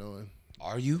 I'm already knowing.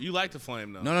 Are you? You like to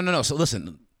flame though. No. So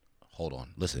listen, hold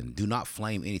on. Listen, do not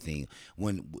flame anything.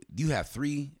 When you have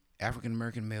 3 African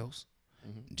American males,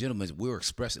 gentlemen,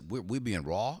 we're being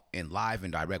raw and live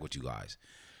and direct with you guys.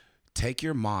 Take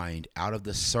your mind out of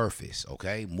the surface,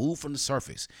 okay? Move from the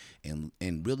surface and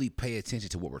really pay attention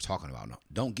to what we're talking about. No,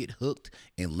 don't get hooked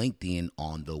and linked in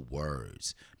on the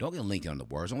words. Don't get linked in on the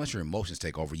words. Don't let your emotions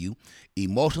take over you.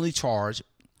 Emotionally charged,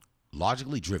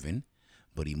 logically driven,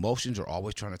 but emotions are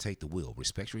always trying to take the wheel.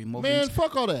 Respect your emotions. Man,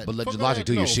 fuck all that. But let Fuck your all logic that.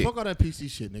 do your No, shit. Fuck all that PC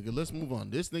shit, nigga. Let's move on.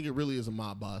 This nigga really is a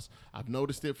mob boss. I've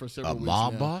noticed it for several weeks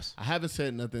mob now. boss? I haven't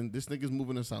said nothing. This nigga's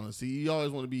moving in silence. See, you always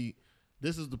want to be.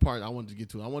 This is the part I wanted to get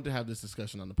to. I wanted to have this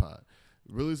discussion on the pod.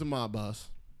 Really is a mob boss.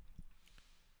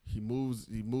 He moves.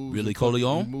 Really,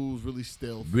 Coleon? He moves really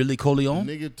stealth. Really, Coleon?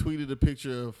 Nigga tweeted a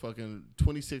picture of fucking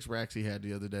 26 racks he had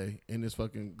the other day in his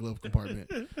fucking glove compartment.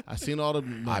 I seen all the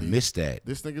money. I missed that.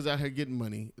 This nigga's out here getting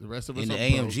money. The rest of us In the are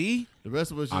broke. AMG? The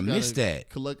rest of us just I missed that.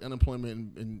 collect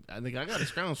unemployment and I think I got a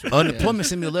scrounge. Unemployment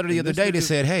sent me a letter the other this day that nigga-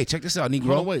 said, hey, check this out, Negro.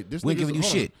 Hold on, wait. This we ain't nigga's- giving you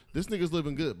hold on. shit. This nigga's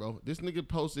living good, bro. This nigga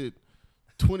posted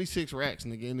 26 racks,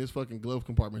 nigga, in his fucking glove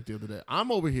compartment the other day.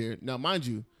 I'm over here now, mind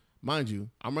you,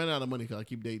 I'm running out of money because I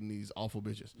keep dating these awful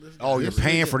bitches. Oh, you're This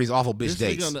paying nigga- for these awful bitch This nigga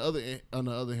dates. on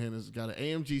the other hand has got an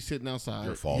AMG sitting outside.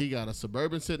 Your fault. He got a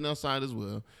Suburban sitting outside as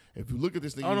well. If you look at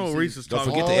this nigga, I don't know you what see Reese is Don't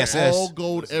talking forget about. the SS. all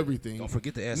gold everything. Don't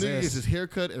forget the Nigga SS. gets his hair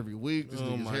cut every week. This Oh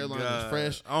nigga's my hairline God. is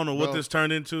fresh. I don't know what Bro, this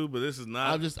turned into, but this is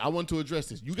not. I want to address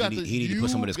this. You got He need to put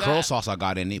some of this curl sauce I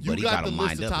got in it, but he got them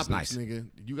lined up. It's nice. Nigga.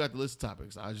 You got the list of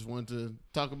topics. I just wanted to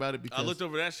talk about it because I looked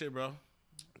over that shit, bro.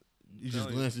 you just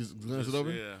glance it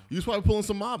over. Yeah. You was probably pulling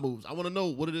some mob moves. I want to know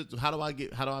what it is. How do I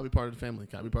be part of the family?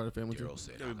 Can I be part of the family too? Daryl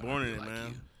said, Yeah, we "I'm born in gonna it, be like man.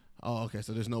 you." Oh, okay.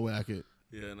 So there's no way I could.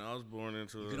 Yeah, and I was born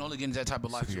into. You can only get into that type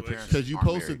of life if your parents Because you aren't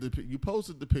posted married. you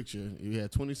posted the picture. You had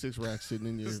 26 racks sitting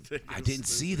in your. I didn't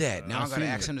see that. Now I gotta seen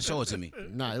ask it. him to show it to me.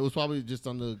 Nah, it was probably just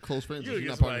on the close friends. You list. get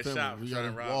You're not part of somebody the shot family. for You trying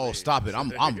to gotta- rob Whoa, me. stop it! I'm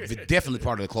definitely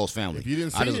part of the close family. If you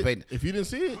didn't I see just it, paid- if you didn't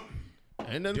see it,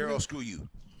 ain't nothing. Daryl, screw you.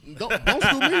 Don't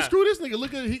screw me. Screw this nigga.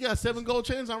 Look at it. He got 7 gold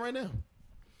chains on right now.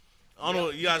 I don't know,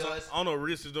 you guys. he does. I don't know what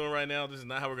Reese is doing right now. This is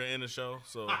not how we're gonna end the show.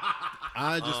 So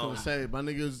I just want to say, my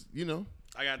niggas,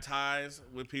 I got ties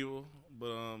with people,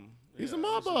 but He's yeah, a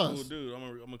mob he's boss. cool dude. I'm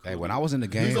a cool Hey, when dude. I was in the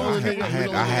game, He's the I only had, nigga, I he's had, the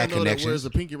only I nigga had I know that wears connections. a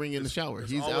pinky ring in the shower.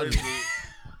 He's out Always here. the-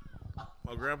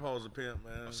 My grandpa was a pimp,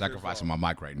 man. It's Sacrificing his my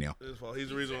mic right now. fault. His fault. He's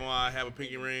the reason why I have a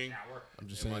pinky ring. I'm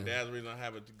just And my saying. dad's the reason I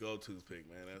have a gold toothpick,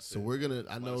 man. That's So it. we're gonna.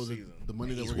 I Last know that season. the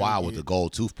money that He's we're wild gonna with the get,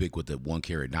 gold toothpick with the 1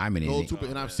 carat diamond in gold it. toothpick,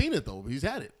 and I've seen it though. He's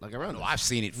had it like around. No, us. I've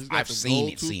seen it. He's got I've the seen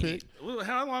gold it. Seen it. Well,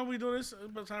 how long are we doing this?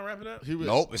 By the time to wrap it up? He was-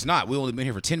 Nope, it's not. We only been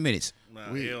here for 10 minutes.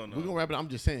 Nah, We, hell no. We're gonna wrap it up. I'm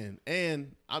just saying,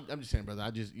 and I'm just saying, brother.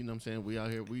 I just, you know what I'm saying. We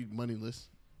out here. We moneyless.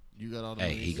 You got all the Hey,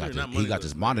 money. he got You're not he got moneyless,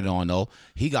 this bonnet on though.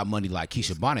 He got money like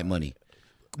Keisha Bonnet money.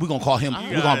 We're gonna call him.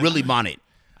 We're got gonna it. really bonnet.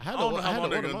 I had I don't know I how had long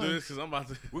to they're order gonna do mine. this because I'm about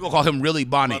to, We're gonna call him really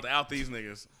bonnet. out these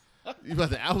niggas. You about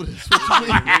to out us? What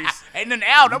you mean? Ain't nothing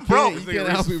out. I'm broke. You This can't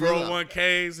nigga help me, Reese brother.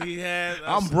 401ks he had.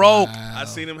 I'm broke. I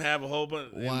seen him have a whole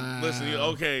bunch. and Wow. Listen,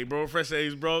 okay, bro. Fresh said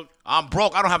he's broke. I'm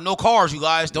broke. I don't have no cars. You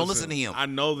guys don't listen to him. I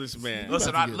know this man. You Listen,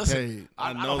 about I to get listen. paid.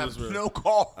 I know don't this have man. no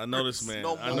car. I know this man.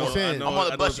 No I more. know. saying. I know. I'm on the I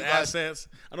know bus, his you guys. assets.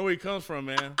 I know where he comes from,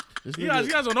 man. This You nigga-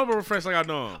 guys don't know Bro Fresh like I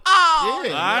know him. Oh,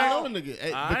 Yeah, Alright. I know the nigga.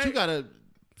 Hey, but you Alright. gotta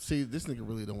see this nigga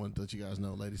really don't want to let you guys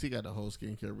know, ladies. He got the whole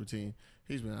skincare routine.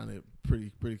 He's been on it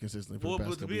pretty consistently for Well, the past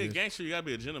but to couple be a years. gangster, you gotta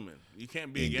be a gentleman. You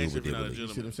can't be a gangster if you're not a Indubitably. You see what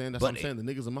I'm gentleman. saying? That's But what I'm saying.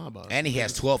 The nigga's a mob boss. And he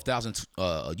has 12,000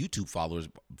 YouTube followers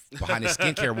behind his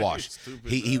skincare wash.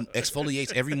 He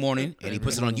exfoliates every morning and he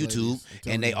puts it on Ladies, YouTube, I'm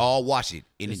telling and they you. all watch it.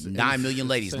 And It's- 9 million it's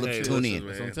ladies the look same tune shit. in. Listen,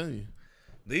 That's what I'm telling you.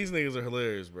 These niggas are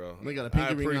hilarious, bro. They got a pinky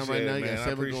I ring on right appreciate now. it, He got man. I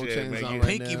 7 gold appreciate it, chains man. on You- right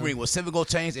Pinky now. ring with 7 gold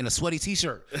chains and a sweaty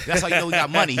T-shirt. That's how you know he got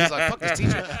money. He's like, fuck this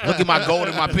T-shirt. Look at my gold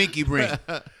and my pinky ring.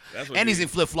 That's what And he's D- in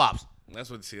flip flops. That's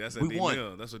what that's We D won.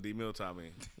 Mill. That's what D Mill taught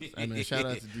me. Hey, man, shout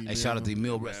out to D. Hey, shout out to D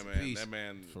Mill. Rest Man, in man, peace. that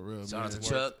man For real, Shout out man. to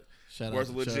Chuck. Shout worth out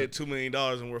a to legit Chuck. $2 million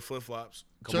and wear flip flops.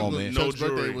 Come on, man. No Chuck's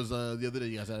birthday jewelry. was the other day.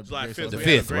 You guys had a July great 5th. The We celebration.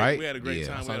 had a 5th, great- right? We had a great Yeah.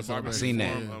 time. I We saw had a the barbecue. celebration.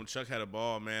 Seen for that. him. Chuck had a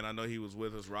ball, man. I know he was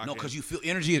with us rocking. No, because you feel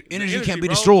energy. Energy energy, can't be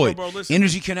bro. destroyed. Bro, listen.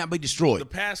 Energy cannot be destroyed. The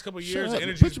past couple of Shut years, up. the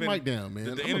energy's Put your been, mic down, man.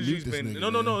 The I'm gonna energy's mute this been nigga,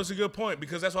 no. man. It's a good point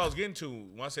because that's what I was getting to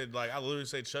when I said I literally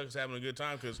say Chuck's having a good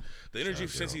time because the energy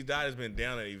since he died has been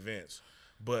down at events.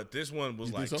 But this one was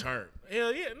You like think so? turned.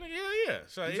 Hell yeah, yeah.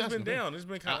 So it's asking, been fam. down. It's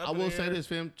been kind of. I will say this,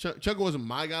 fam. Chuck wasn't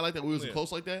my guy like that. We wasn't Yeah.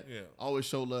 close like that. Yeah. Always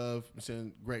show love. I'm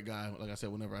saying great guy. Like I said,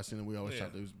 whenever I seen him, we always Yeah.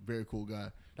 shot. He was a very cool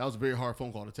guy. That was a very hard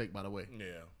phone call to take, by the way.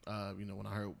 Yeah. When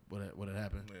I heard what had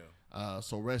happened. Yeah.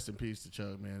 So rest in peace to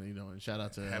Chuck, man. And shout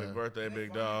out to Happy birthday,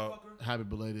 big dog. happy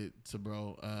belated to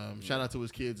bro. Shout out to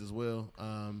his kids as well.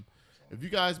 If you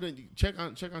guys been check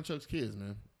on Chuck's kids,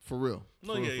 man. For real.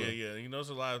 No, For real, yeah, for yeah, real. yeah. He knows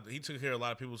a lot. He took care of a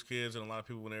lot of people's kids and a lot of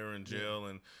people when they were in jail,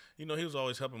 and he was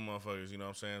always helping motherfuckers. You know what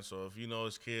I'm saying? So if you know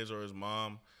his kids or his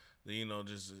mom, then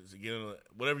just get in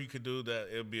whatever you could do that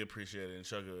it'll be appreciated, and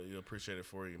Chuck will appreciate it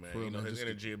for you, man. For real, man. His Just-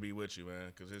 energy will be with you, man,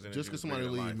 because his energy. Just because is somebody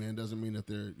bigger than leave, life. man, doesn't mean that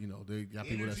they're they got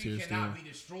people that's here Energy still. cannot be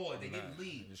destroyed. They didn't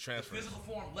leave. It's transferred. The physical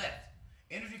form left.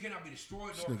 Energy cannot be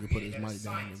destroyed. This nor nigga put created. his That mic is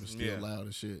down and science. was still Yeah. loud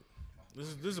as shit. This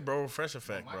is a Bro Fresh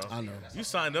effect, bro. I know. You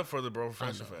signed up for the Bro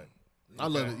Fresh effect. I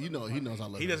love it. He knows I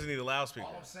love it. He doesn't need a loudspeaker.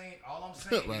 All I'm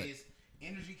saying Right. is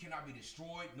energy cannot be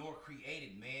destroyed nor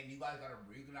created, man. You guys gotta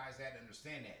recognize that and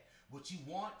understand that. what you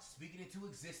want, speak it into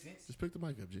existence. Just pick the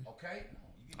mic up, G. Okay.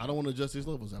 I don't want to adjust these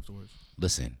levels afterwards.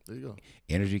 Listen, There you go.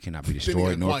 energy cannot be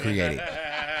destroyed nor quiet. created.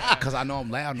 Because I know I'm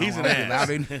loud. He's I'm an ass. loud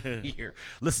in here.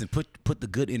 Listen, put the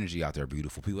good energy out there,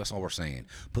 beautiful people. That's all we're saying.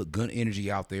 Put good energy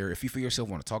out there. If you feel yourself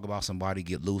want to talk about somebody,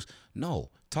 get loose. No,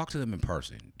 talk to them in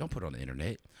person. Don't put it on the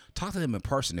internet. Talk to them in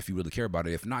person if you really care about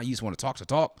it. If not, you just want to talk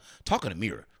in the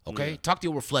mirror. Okay, talk to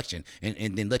your reflection,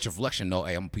 and then let your reflection know,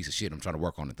 hey, I'm a piece of shit. I'm trying to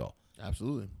work on it though.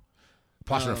 Absolutely.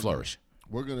 Posture and flourish.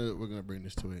 We're gonna bring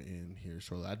this to an end here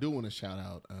shortly. I do want to shout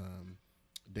out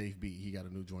Dave B. He got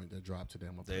a new joint that dropped today.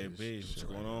 I'm gonna play Dave this B, shit what's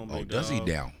right going now. on? Oh, big does he dog?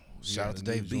 down? He Shout got out to a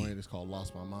new Dave B. joint. It's called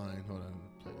Lost My Mind. Hold on,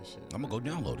 play this shit. I'm gonna go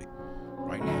download it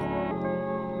right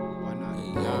now. Why not?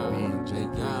 Dave B and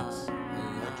Jay Prince.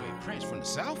 Jay Prince from the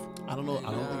South? I don't know.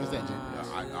 I don't think it's that Jay Prince.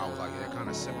 I was like, that kind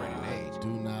of separated in age. Do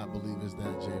not believe it's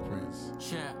that Jay Prince.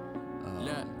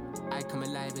 Look, I come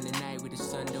alive in the night with the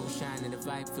sun don't shine and the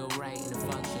vibe feel right and the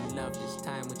function. Love this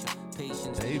time with your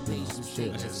patience. Dave Your been on patience some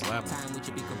shit, takes man. Slapping. time with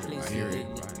you be complacent. I hear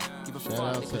it. Give a Shout fuck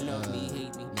out if to, you love me,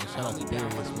 hate me. shout out Hold to me down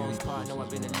for Darius, the man, most part. producers, Know I've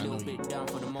been man. a I little know bit down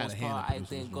for the had a most hand in part. I producers,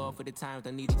 thank man. God for the times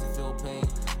I needed to feel pain.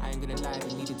 I ain't gonna lie,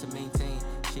 I needed to maintain.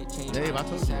 Shit changed. Dave, I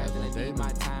told you sad that, and I Dave need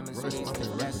my is- time and Royce, space. my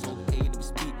favorite That's record okay to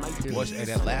speak my Period. What's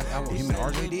that last album him and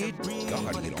RJ did? Y'all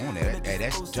gotta get on that.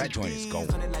 That joint is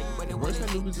gold. Where's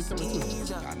that new music coming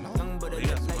to? I know. He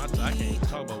got some- I can't even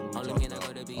talk about what we talking about.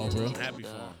 Oh, bro. I'm happy for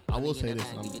him. I will say this,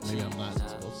 and maybe I'm not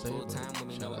supposed to say it,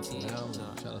 but shout out to Mel and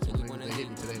shout out to the niggas. They hit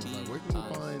me today and was like, where can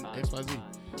we find XYZ?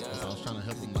 So I was trying to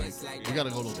help them, like, we got to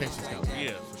go location scout.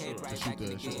 Yeah, for sure. To shoot the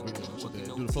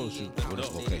video, do the photo shoot. What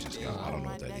is location scale? I don't know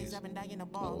what that is.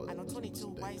 Oh, I know 22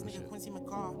 wise nigga Quincy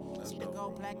McCall. See the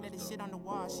gold black, let it sit on the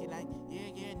wall. She like,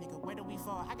 yeah, nigga, where do we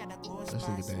fall? I got a cool This nigga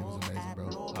Dave is amazing,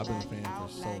 bro. I've been a fan for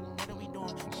so long. What are we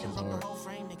doing? This shit's hard.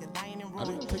 I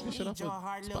didn't take this shit off of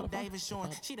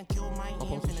Spotify. She done killed my I'll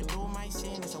hand, post finna this do my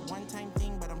sin. It's a one-time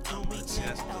thing, but I'm too weak. see,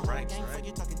 that's Got the a whole rights, gang for right?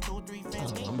 you, talking 2-3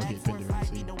 fans. I'm gonna hit Pender and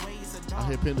see. I'll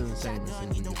hit Pender and Same and see if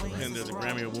we get the rights. Pender, the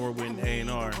Grammy Award winning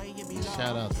A&R.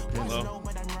 Shout out to Pender. Hello?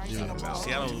 Yeah.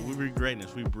 Seattle, we breed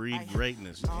greatness. We breed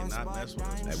greatness. You cannot mess with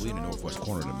us. Like, we in the northwest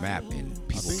corner of the map, and I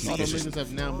people think keep all them disres- niggas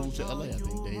have now moved to LA. I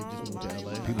think Dave just moved to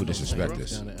LA. People disrespect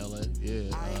us. Down to LA.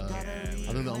 Yeah.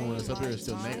 I think the only one that's up here is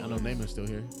still Nate. I know Neyman's still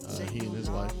here. He and his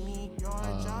wife. Which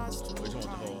one with the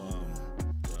whole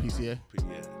PCA.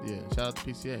 yeah. Yeah. Shout out to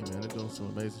PCA, man. They're doing some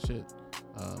amazing shit.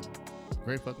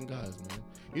 Great fucking guys, man.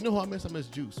 You know who I miss? I miss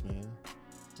Juice, man.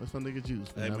 That's my nigga Juice,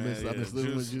 Hey man. man, I miss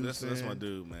living with Juice. that's my man.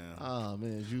 dude, man. Oh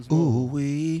man, Juice. Ooh Mobile.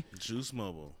 wee. Juice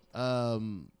Mobile.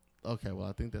 Okay, well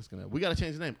I think that's gonna. We gotta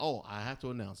change the name. Oh, I have to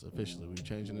announce officially. We're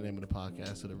changing the name of the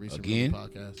podcast to the Recent Again? Review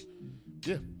Podcast.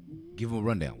 Yeah. Give them a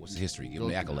rundown. What's the history? Give them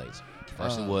the accolades.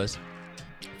 First it was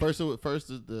First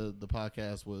the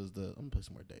podcast was the. I'm gonna play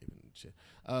some more Dave and shit.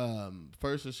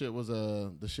 First the shit was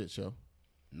the shit show.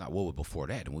 not what was before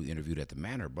that. And we interviewed at the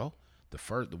Manor, bro. The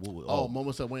first.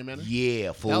 Moments at Wayne Manor.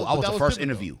 Yeah, fool. That- I was that the was first pivotal.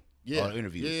 interview. Yeah.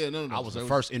 Interviews. Yeah, no. I was That the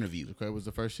first interview. Okay, it was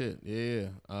the first shit. Yeah.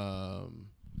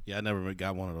 Yeah, I never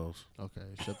got one of those. Okay,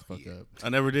 shut the fuck up. I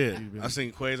never did. I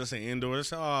seen Quays. I seen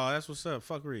Indoors. I said, oh, that's what's up.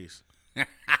 Fuck Reese.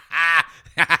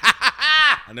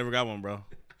 I never got one, bro.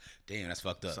 Damn, that's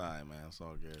fucked up. Sorry, man. It's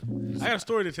all good. I got a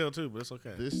story to tell too, but it's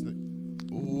okay. This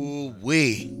Ooh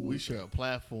wee. we share a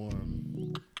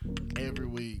platform every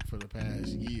week for the past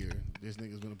year. This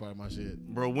nigga's been a part of my shit.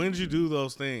 Bro, when did you do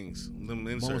those things? Them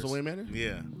inserts? Moments of Wayne Manor?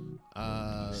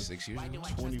 Yeah. 6 years ago.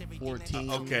 2014.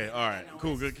 Okay. All right.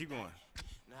 Cool. Good. Keep going.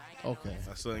 Okay.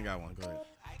 I still ain't got one. Go ahead.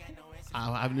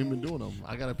 I haven't even been doing them.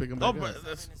 I gotta pick them Oh, back up. but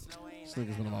that's, This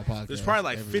nigga's been on my podcast. there's probably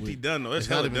like every 50 week. done though. There's It's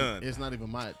not hella even, done. It's not even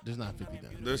my. There's not 50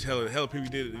 done. There's hella people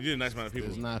did. You did a nice amount of people.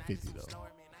 There's not 50 though. All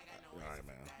right,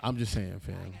 man. I'm just saying,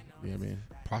 fam. You know what I mean?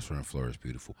 Prosper and flourish,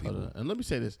 beautiful people. Hold on. And let me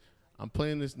say this. I'm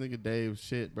playing this nigga Dave's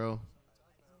shit, bro.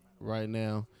 Right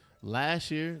now. Last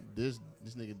year, this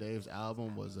nigga Dave's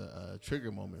album was a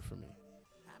trigger moment for me.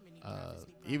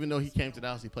 Even though he came to the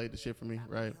house, he played the shit for me,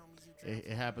 right?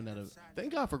 It happened at a.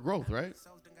 Thank God for growth, right?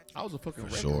 I was a fucking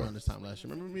wreck sure. around this time last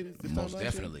year. Remember me this time Most last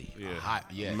year? definitely. Yeah. Hot,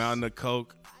 yes. Mountain of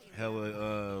Coke.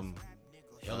 Hella.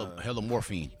 Hella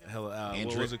morphine. Hella. And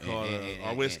What was it drip- called? and-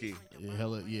 Our whiskey.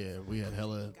 Yeah, we had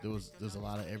hella. There's a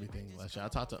lot of everything last year. I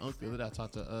talked to Unc the other day. I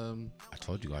talked to I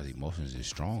told you guys, emotions is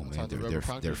strong, man. talked to They're Reverend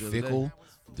Proctor they're the other day. fickle.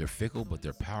 They're fickle, but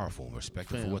they're powerful. Respect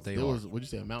them for fam, what they there are. was. What'd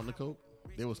you say? A mountain of Coke.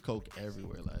 There was Coke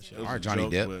everywhere last year. It was All right, a Johnny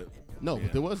joke, Depp. No,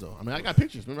 but there was though. I mean, I got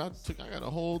pictures. Remember, I got a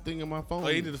whole thing in my phone. Oh,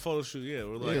 he did the photo shoot. Yeah,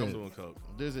 we're like, Yeah. I'm doing Coke.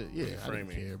 There's it. Yeah, I Frame don't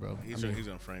me. care, bro. He's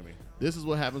gonna frame me. This is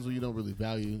what happens when you don't really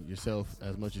value yourself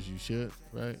as much as you should,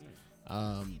 right?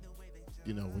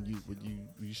 you know, when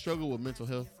you struggle with mental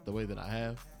health the way that I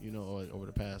have, you know, or over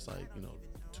the past, like, you know,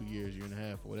 2 years, year and a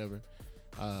half, or whatever,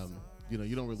 you know,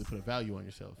 you don't really put a value on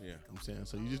yourself. Yeah. You know what I'm saying?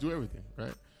 So you just do everything,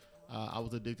 right? I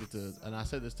was addicted to, and I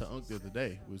said this to Unc the other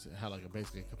day, had like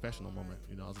basically a confessional moment.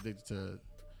 You know, I was addicted to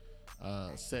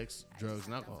sex, drugs,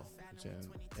 and alcohol. You know what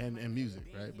I'm saying? And music,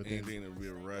 right? But then, Anything to be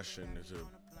a rush and to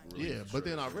really yeah, but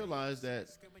then I realized that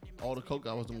all the coke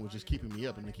I was doing was just keeping me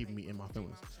up and keeping me in my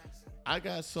feelings. I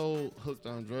got so hooked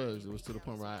on drugs, it was to the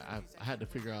point where I had to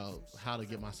figure out how to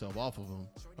get myself off of them,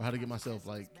 or how to get myself,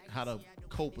 like, how to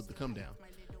cope with the come down.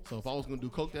 So if I was gonna do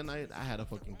coke that night, I had a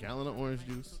fucking gallon of orange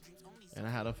juice, and I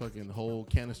had a fucking whole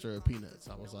canister of peanuts.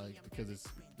 I was like, because it's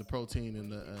the protein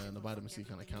and the vitamin C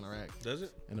kind of counteract. Does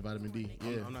it? And the vitamin D.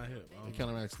 Yeah, I'm not hip. it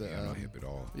counteracts the. I'm not hip at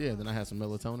all. Yeah, then I had some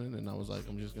melatonin, and I was like,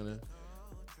 I'm just gonna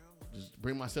just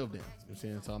bring myself down. You know what I'm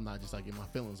saying? So I'm not just like in my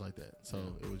feelings like that. So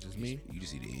it was just me. You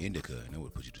just eat the indica, and that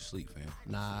would put you to sleep, fam.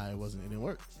 Nah, it wasn't. It didn't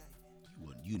work.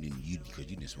 You didn't because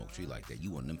you didn't smoke tree like that. You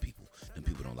one of them people. Them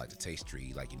people don't like to taste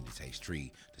tree like you need to taste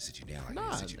tree to sit you down like Nah,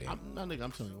 that. Sit you down. nigga,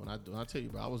 I'm telling you, when I tell you,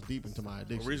 bro, I was deep into my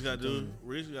addiction. What Reese got I'm to telling do? you.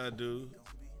 Reese got to do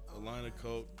a line of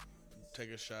coke,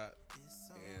 take a shot,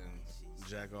 and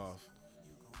jack off,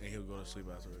 and he'll go to sleep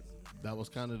after it. That was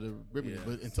kind of the remedy, Yeah.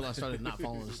 but until I started not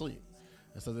falling asleep,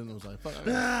 and so then it was like, fuck,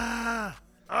 and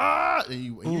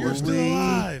You're still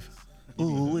alive.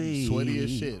 you sweaty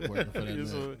as shit working for that You're man.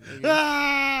 so-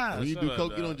 Nigga, when you Shut do up,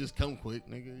 coke, you dog. don't just come quick,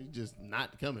 nigga. You just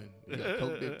not coming. You got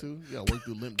coke dick too. You got to work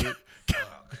through limp dick.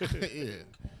 Yeah,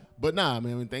 but nah,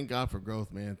 man. I mean, thank God for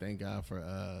growth, man. Thank God for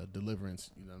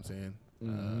deliverance. You know what I'm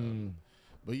saying?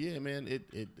 But yeah, man,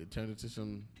 it turned into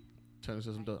some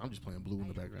dope. I'm just playing blue in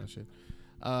the background, shit.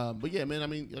 But yeah, man. I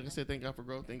mean, like I said, thank God for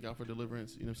growth. Thank God for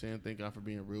deliverance. You know what I'm saying? Thank God for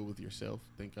being real with yourself.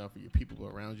 Thank God for your people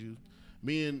around you.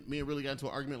 Me and really got into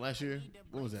an argument last year.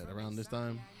 What was that? Around this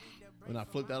time when I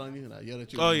flipped out on you and I yelled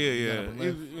at you. Oh and you yeah, got yeah. up and He,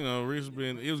 left? you know, Reese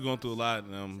he was going through a lot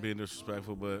and being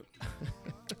disrespectful, but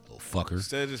Little fucker.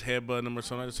 instead of just headbutting him or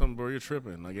something, I just told him, bro, you're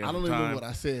tripping. Like, I don't even know what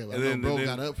I said. But I know bro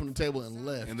got up from the table and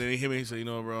left. And then he hit me. He said, "You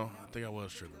know, bro, I think I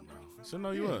was tripping, bro." I said,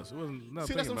 "No, you was. It wasn't. Not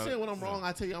See, that's thinking what I'm about saying. it." When I'm wrong,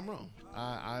 I tell you I'm wrong.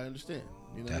 I understand.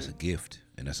 You know That's a gift,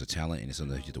 and that's a talent, and it's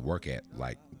something that you have to work at,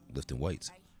 like lifting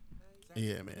weights.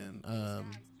 Yeah, man.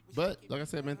 But like I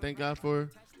said, man, thank God for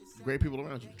great people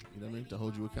around you. You know what I mean? To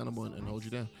hold you accountable and hold you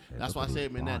down. That's why I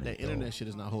said, man, that internet shit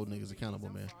is not holding niggas accountable,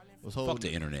 man. Fuck the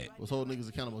internet. What's holding niggas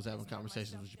accountable is having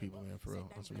conversations with your people, man, for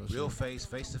real. On some Real shit.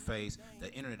 face to face.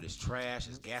 The internet is trash.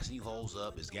 It's gassing you hoes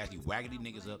up. It's gassing you waggedy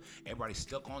niggas up. Everybody's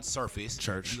stuck on surface.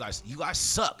 Church. You guys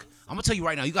suck. I'm gonna tell you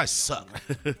right now, you guys suck.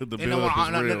 The And build up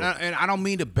is real. and I don't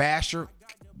mean to bash your.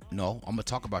 No, I'm gonna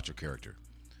talk about your character.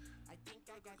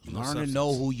 Learn to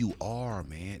know who you are,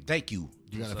 man. Thank you.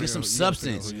 gotta Get some figure out- you gotta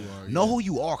figure out substance. who you are, Know yeah. who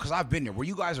you are, because I've been there. Where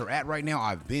you guys are at right now,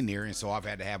 I've been there, and so I've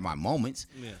had to have my moments.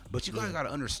 Yeah. But you guys got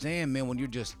to understand, man, when you're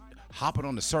just hopping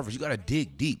on the surface, you got to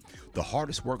dig deep. The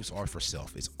hardest work is always for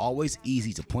self. It's always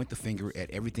easy to point the finger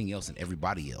at everything else and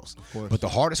everybody else. course. But the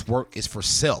hardest work is for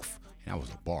self. And I was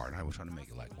a bar, and I was trying to make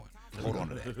it like one. Hold on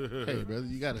to that. Hey, brother,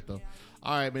 you got it, though.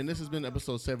 All right, man, this has been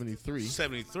episode 73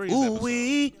 73. Ooh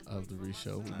wee. of The Reese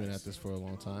Show. We've been at this for a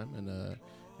long time. And,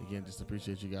 again, just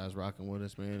appreciate you guys rocking with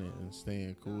us, man, and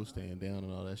staying cool, staying down,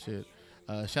 and all that shit.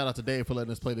 Shout out to Dave for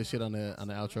letting us play this shit on the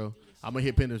outro. I'm going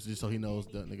to hit Penders just so he knows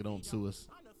that nigga don't sue us.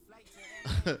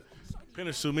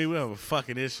 Finish to me, we have a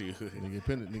fucking issue. Nigga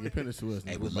Penders sue us.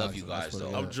 Hey, nigga. we love you I guys, swear to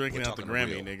though. God. I'm drinking We're out the talking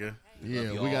Grammy, real. nigga. Yeah, Love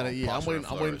we y'all. got to. Yeah, I'm Prosper waiting.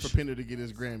 and I'm waiting for flourish. Pender to get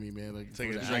his Grammy, man. Like,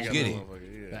 Take for a the drink actual- out Get the it.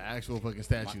 motherfucker, The yeah. actual fucking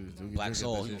statues. Dude. Black Drink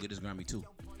Soul, that he shit. will get his Grammy too.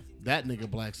 That nigga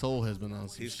Black Soul has been on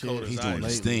some He's shit. cold as He's ice. doing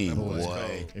his lately, thing, boy.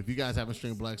 boy. If you guys haven't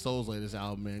streamed Black Soul's latest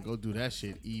album, man, go do that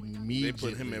shit immediately.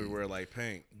 They put him everywhere like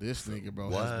paint. This nigga, bro,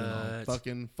 has been on What?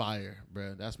 fucking fire,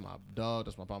 bro. That's my dog.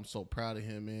 That's my. I'm so proud of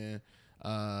him, man.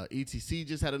 ETC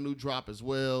just had a new drop as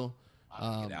well.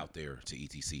 I need to get out there to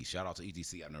ETC. Shout out to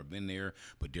ETC. I've never been there,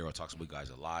 but Daryl talks with you guys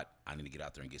a lot. I need to get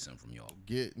out there and get something from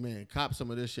y'all. Cop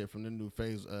some of this shit from the new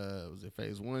phase. Was it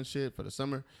phase 1 shit for the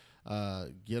summer?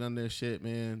 Get on their shit,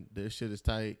 man. This shit is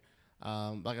tight.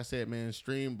 Like I said, man,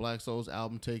 stream Black Soul's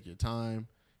album. Take your time.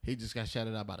 He just got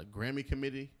shouted out by the Grammy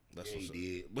committee. That's Yeah, what's up. he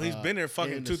did. But he's been there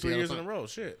fucking and the 2-3 Seattle years in a Times. row.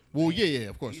 Shit. Well, yeah,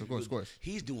 of course.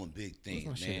 He's doing big things,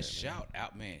 my shit man. at, man? Shout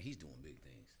out, man. He's doing big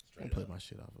things. I'm Straight play up. my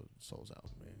shit off of Soul's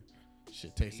album, man.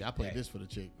 Shit tasty. I played this for the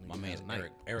chick. My nigga, man's the other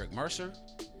night. Eric Mercer,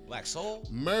 Black Soul.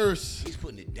 Merce. He's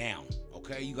putting it down.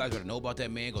 Okay, you guys better know about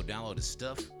that man. Go download his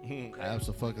stuff.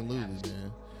 Absolutely,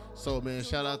 man. So, man,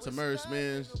 shout out to Merce,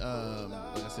 man.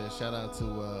 Like I said, shout out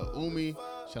to Umi.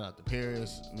 Shout out to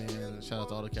Paris, man. Shout out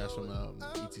to all the cats from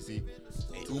ETC.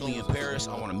 Hey, Umi in Paris,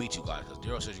 I want to meet you guys because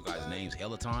Daryl says you guys' names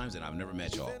hella times and I've never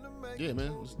met y'all. Yeah,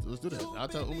 man. Let's do that. I'll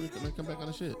tell Umi to come back on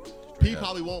the shit. P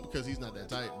probably won't because he's not that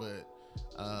tight, but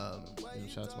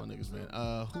shout out to my niggas, man.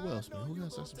 Who else, man? Who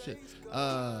else got some shit?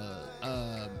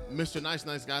 Mr.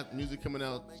 Nice got music coming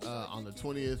out on the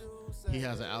 20th. He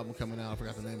has an album coming out. I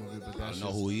forgot the name of it, but I don't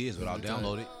know who he is, but I'll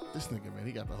download it. This nigga, man,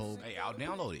 he got the whole Hey, I'll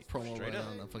download it. promo Straight right up.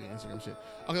 on the fucking Instagram shit.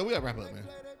 Okay, we gotta wrap up, man.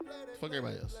 Fuck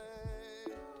everybody else.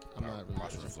 I'm not really.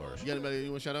 Prosper and flourish. You got anybody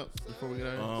you want to shout out before we get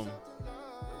out of here?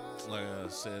 Like I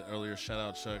said earlier, shout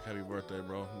out Chuck. Happy birthday,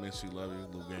 bro. Miss you, love you.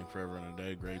 Blue Gang forever and a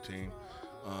day. Great team.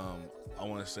 I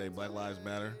want to say Black Lives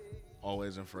Matter,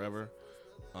 always and forever.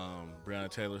 Breonna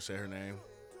Taylor said her name.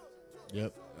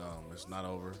 Yep. It's not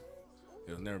over.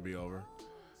 It'll never be over.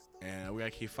 And we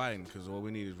got to keep fighting because what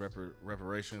we need is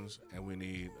reparations, and we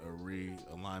need a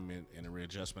realignment and a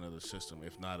readjustment of the system,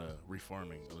 if not a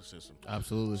reforming of the system.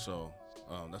 Absolutely. So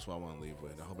that's what I want to leave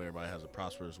with. I hope everybody has a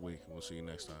prosperous week. We'll see you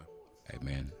next time. Hey,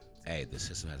 man. Hey, the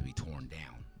system has to be torn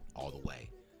down all the way.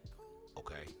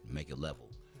 Okay? Make it level.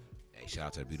 Hey, shout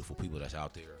out to the beautiful people that's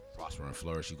out there. Prosper and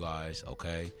flourish, you guys.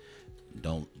 Okay?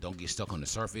 Don't get stuck on the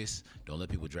surface. Don't let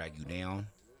people drag you down.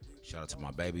 Shout out to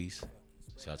my babies.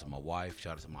 Shout out to my wife.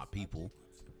 Shout out to my people.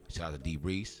 Shout out to D.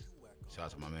 Reese. Shout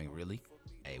out to my man, Really.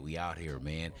 Hey, we out here,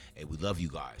 man. Hey, we love you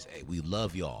guys. Hey, we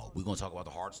love y'all. We're going to talk about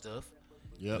the hard stuff.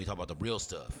 Yep. We talk about the real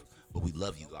stuff. But we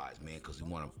love you guys, man, because we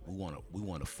want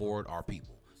to forward our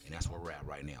people. And that's where we're at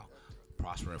right now.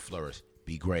 Prosper and flourish.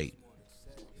 Be great.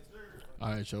 All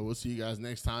right, so we'll see you guys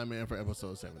next time, man, for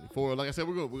episode 74. Like I said,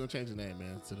 we're gonna change the name,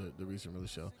 man, to the Recent Really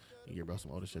Show and give bro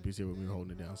some ownership. He's here with me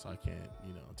holding it down, so I can't,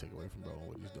 take away from bro and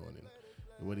what he's doing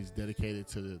and what he's dedicated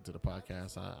to the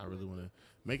podcast. I really want to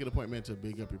make it a point, man, to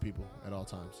big up your people at all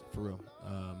times, for real.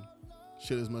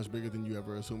 Shit is much bigger than you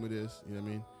ever assume it is. You know what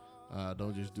I mean?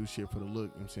 Don't just do shit for the look. You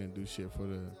know what I'm saying? Do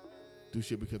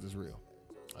shit because it's real.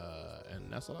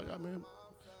 And that's all I got, man.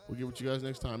 We'll get with you guys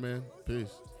next time, man.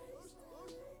 Peace.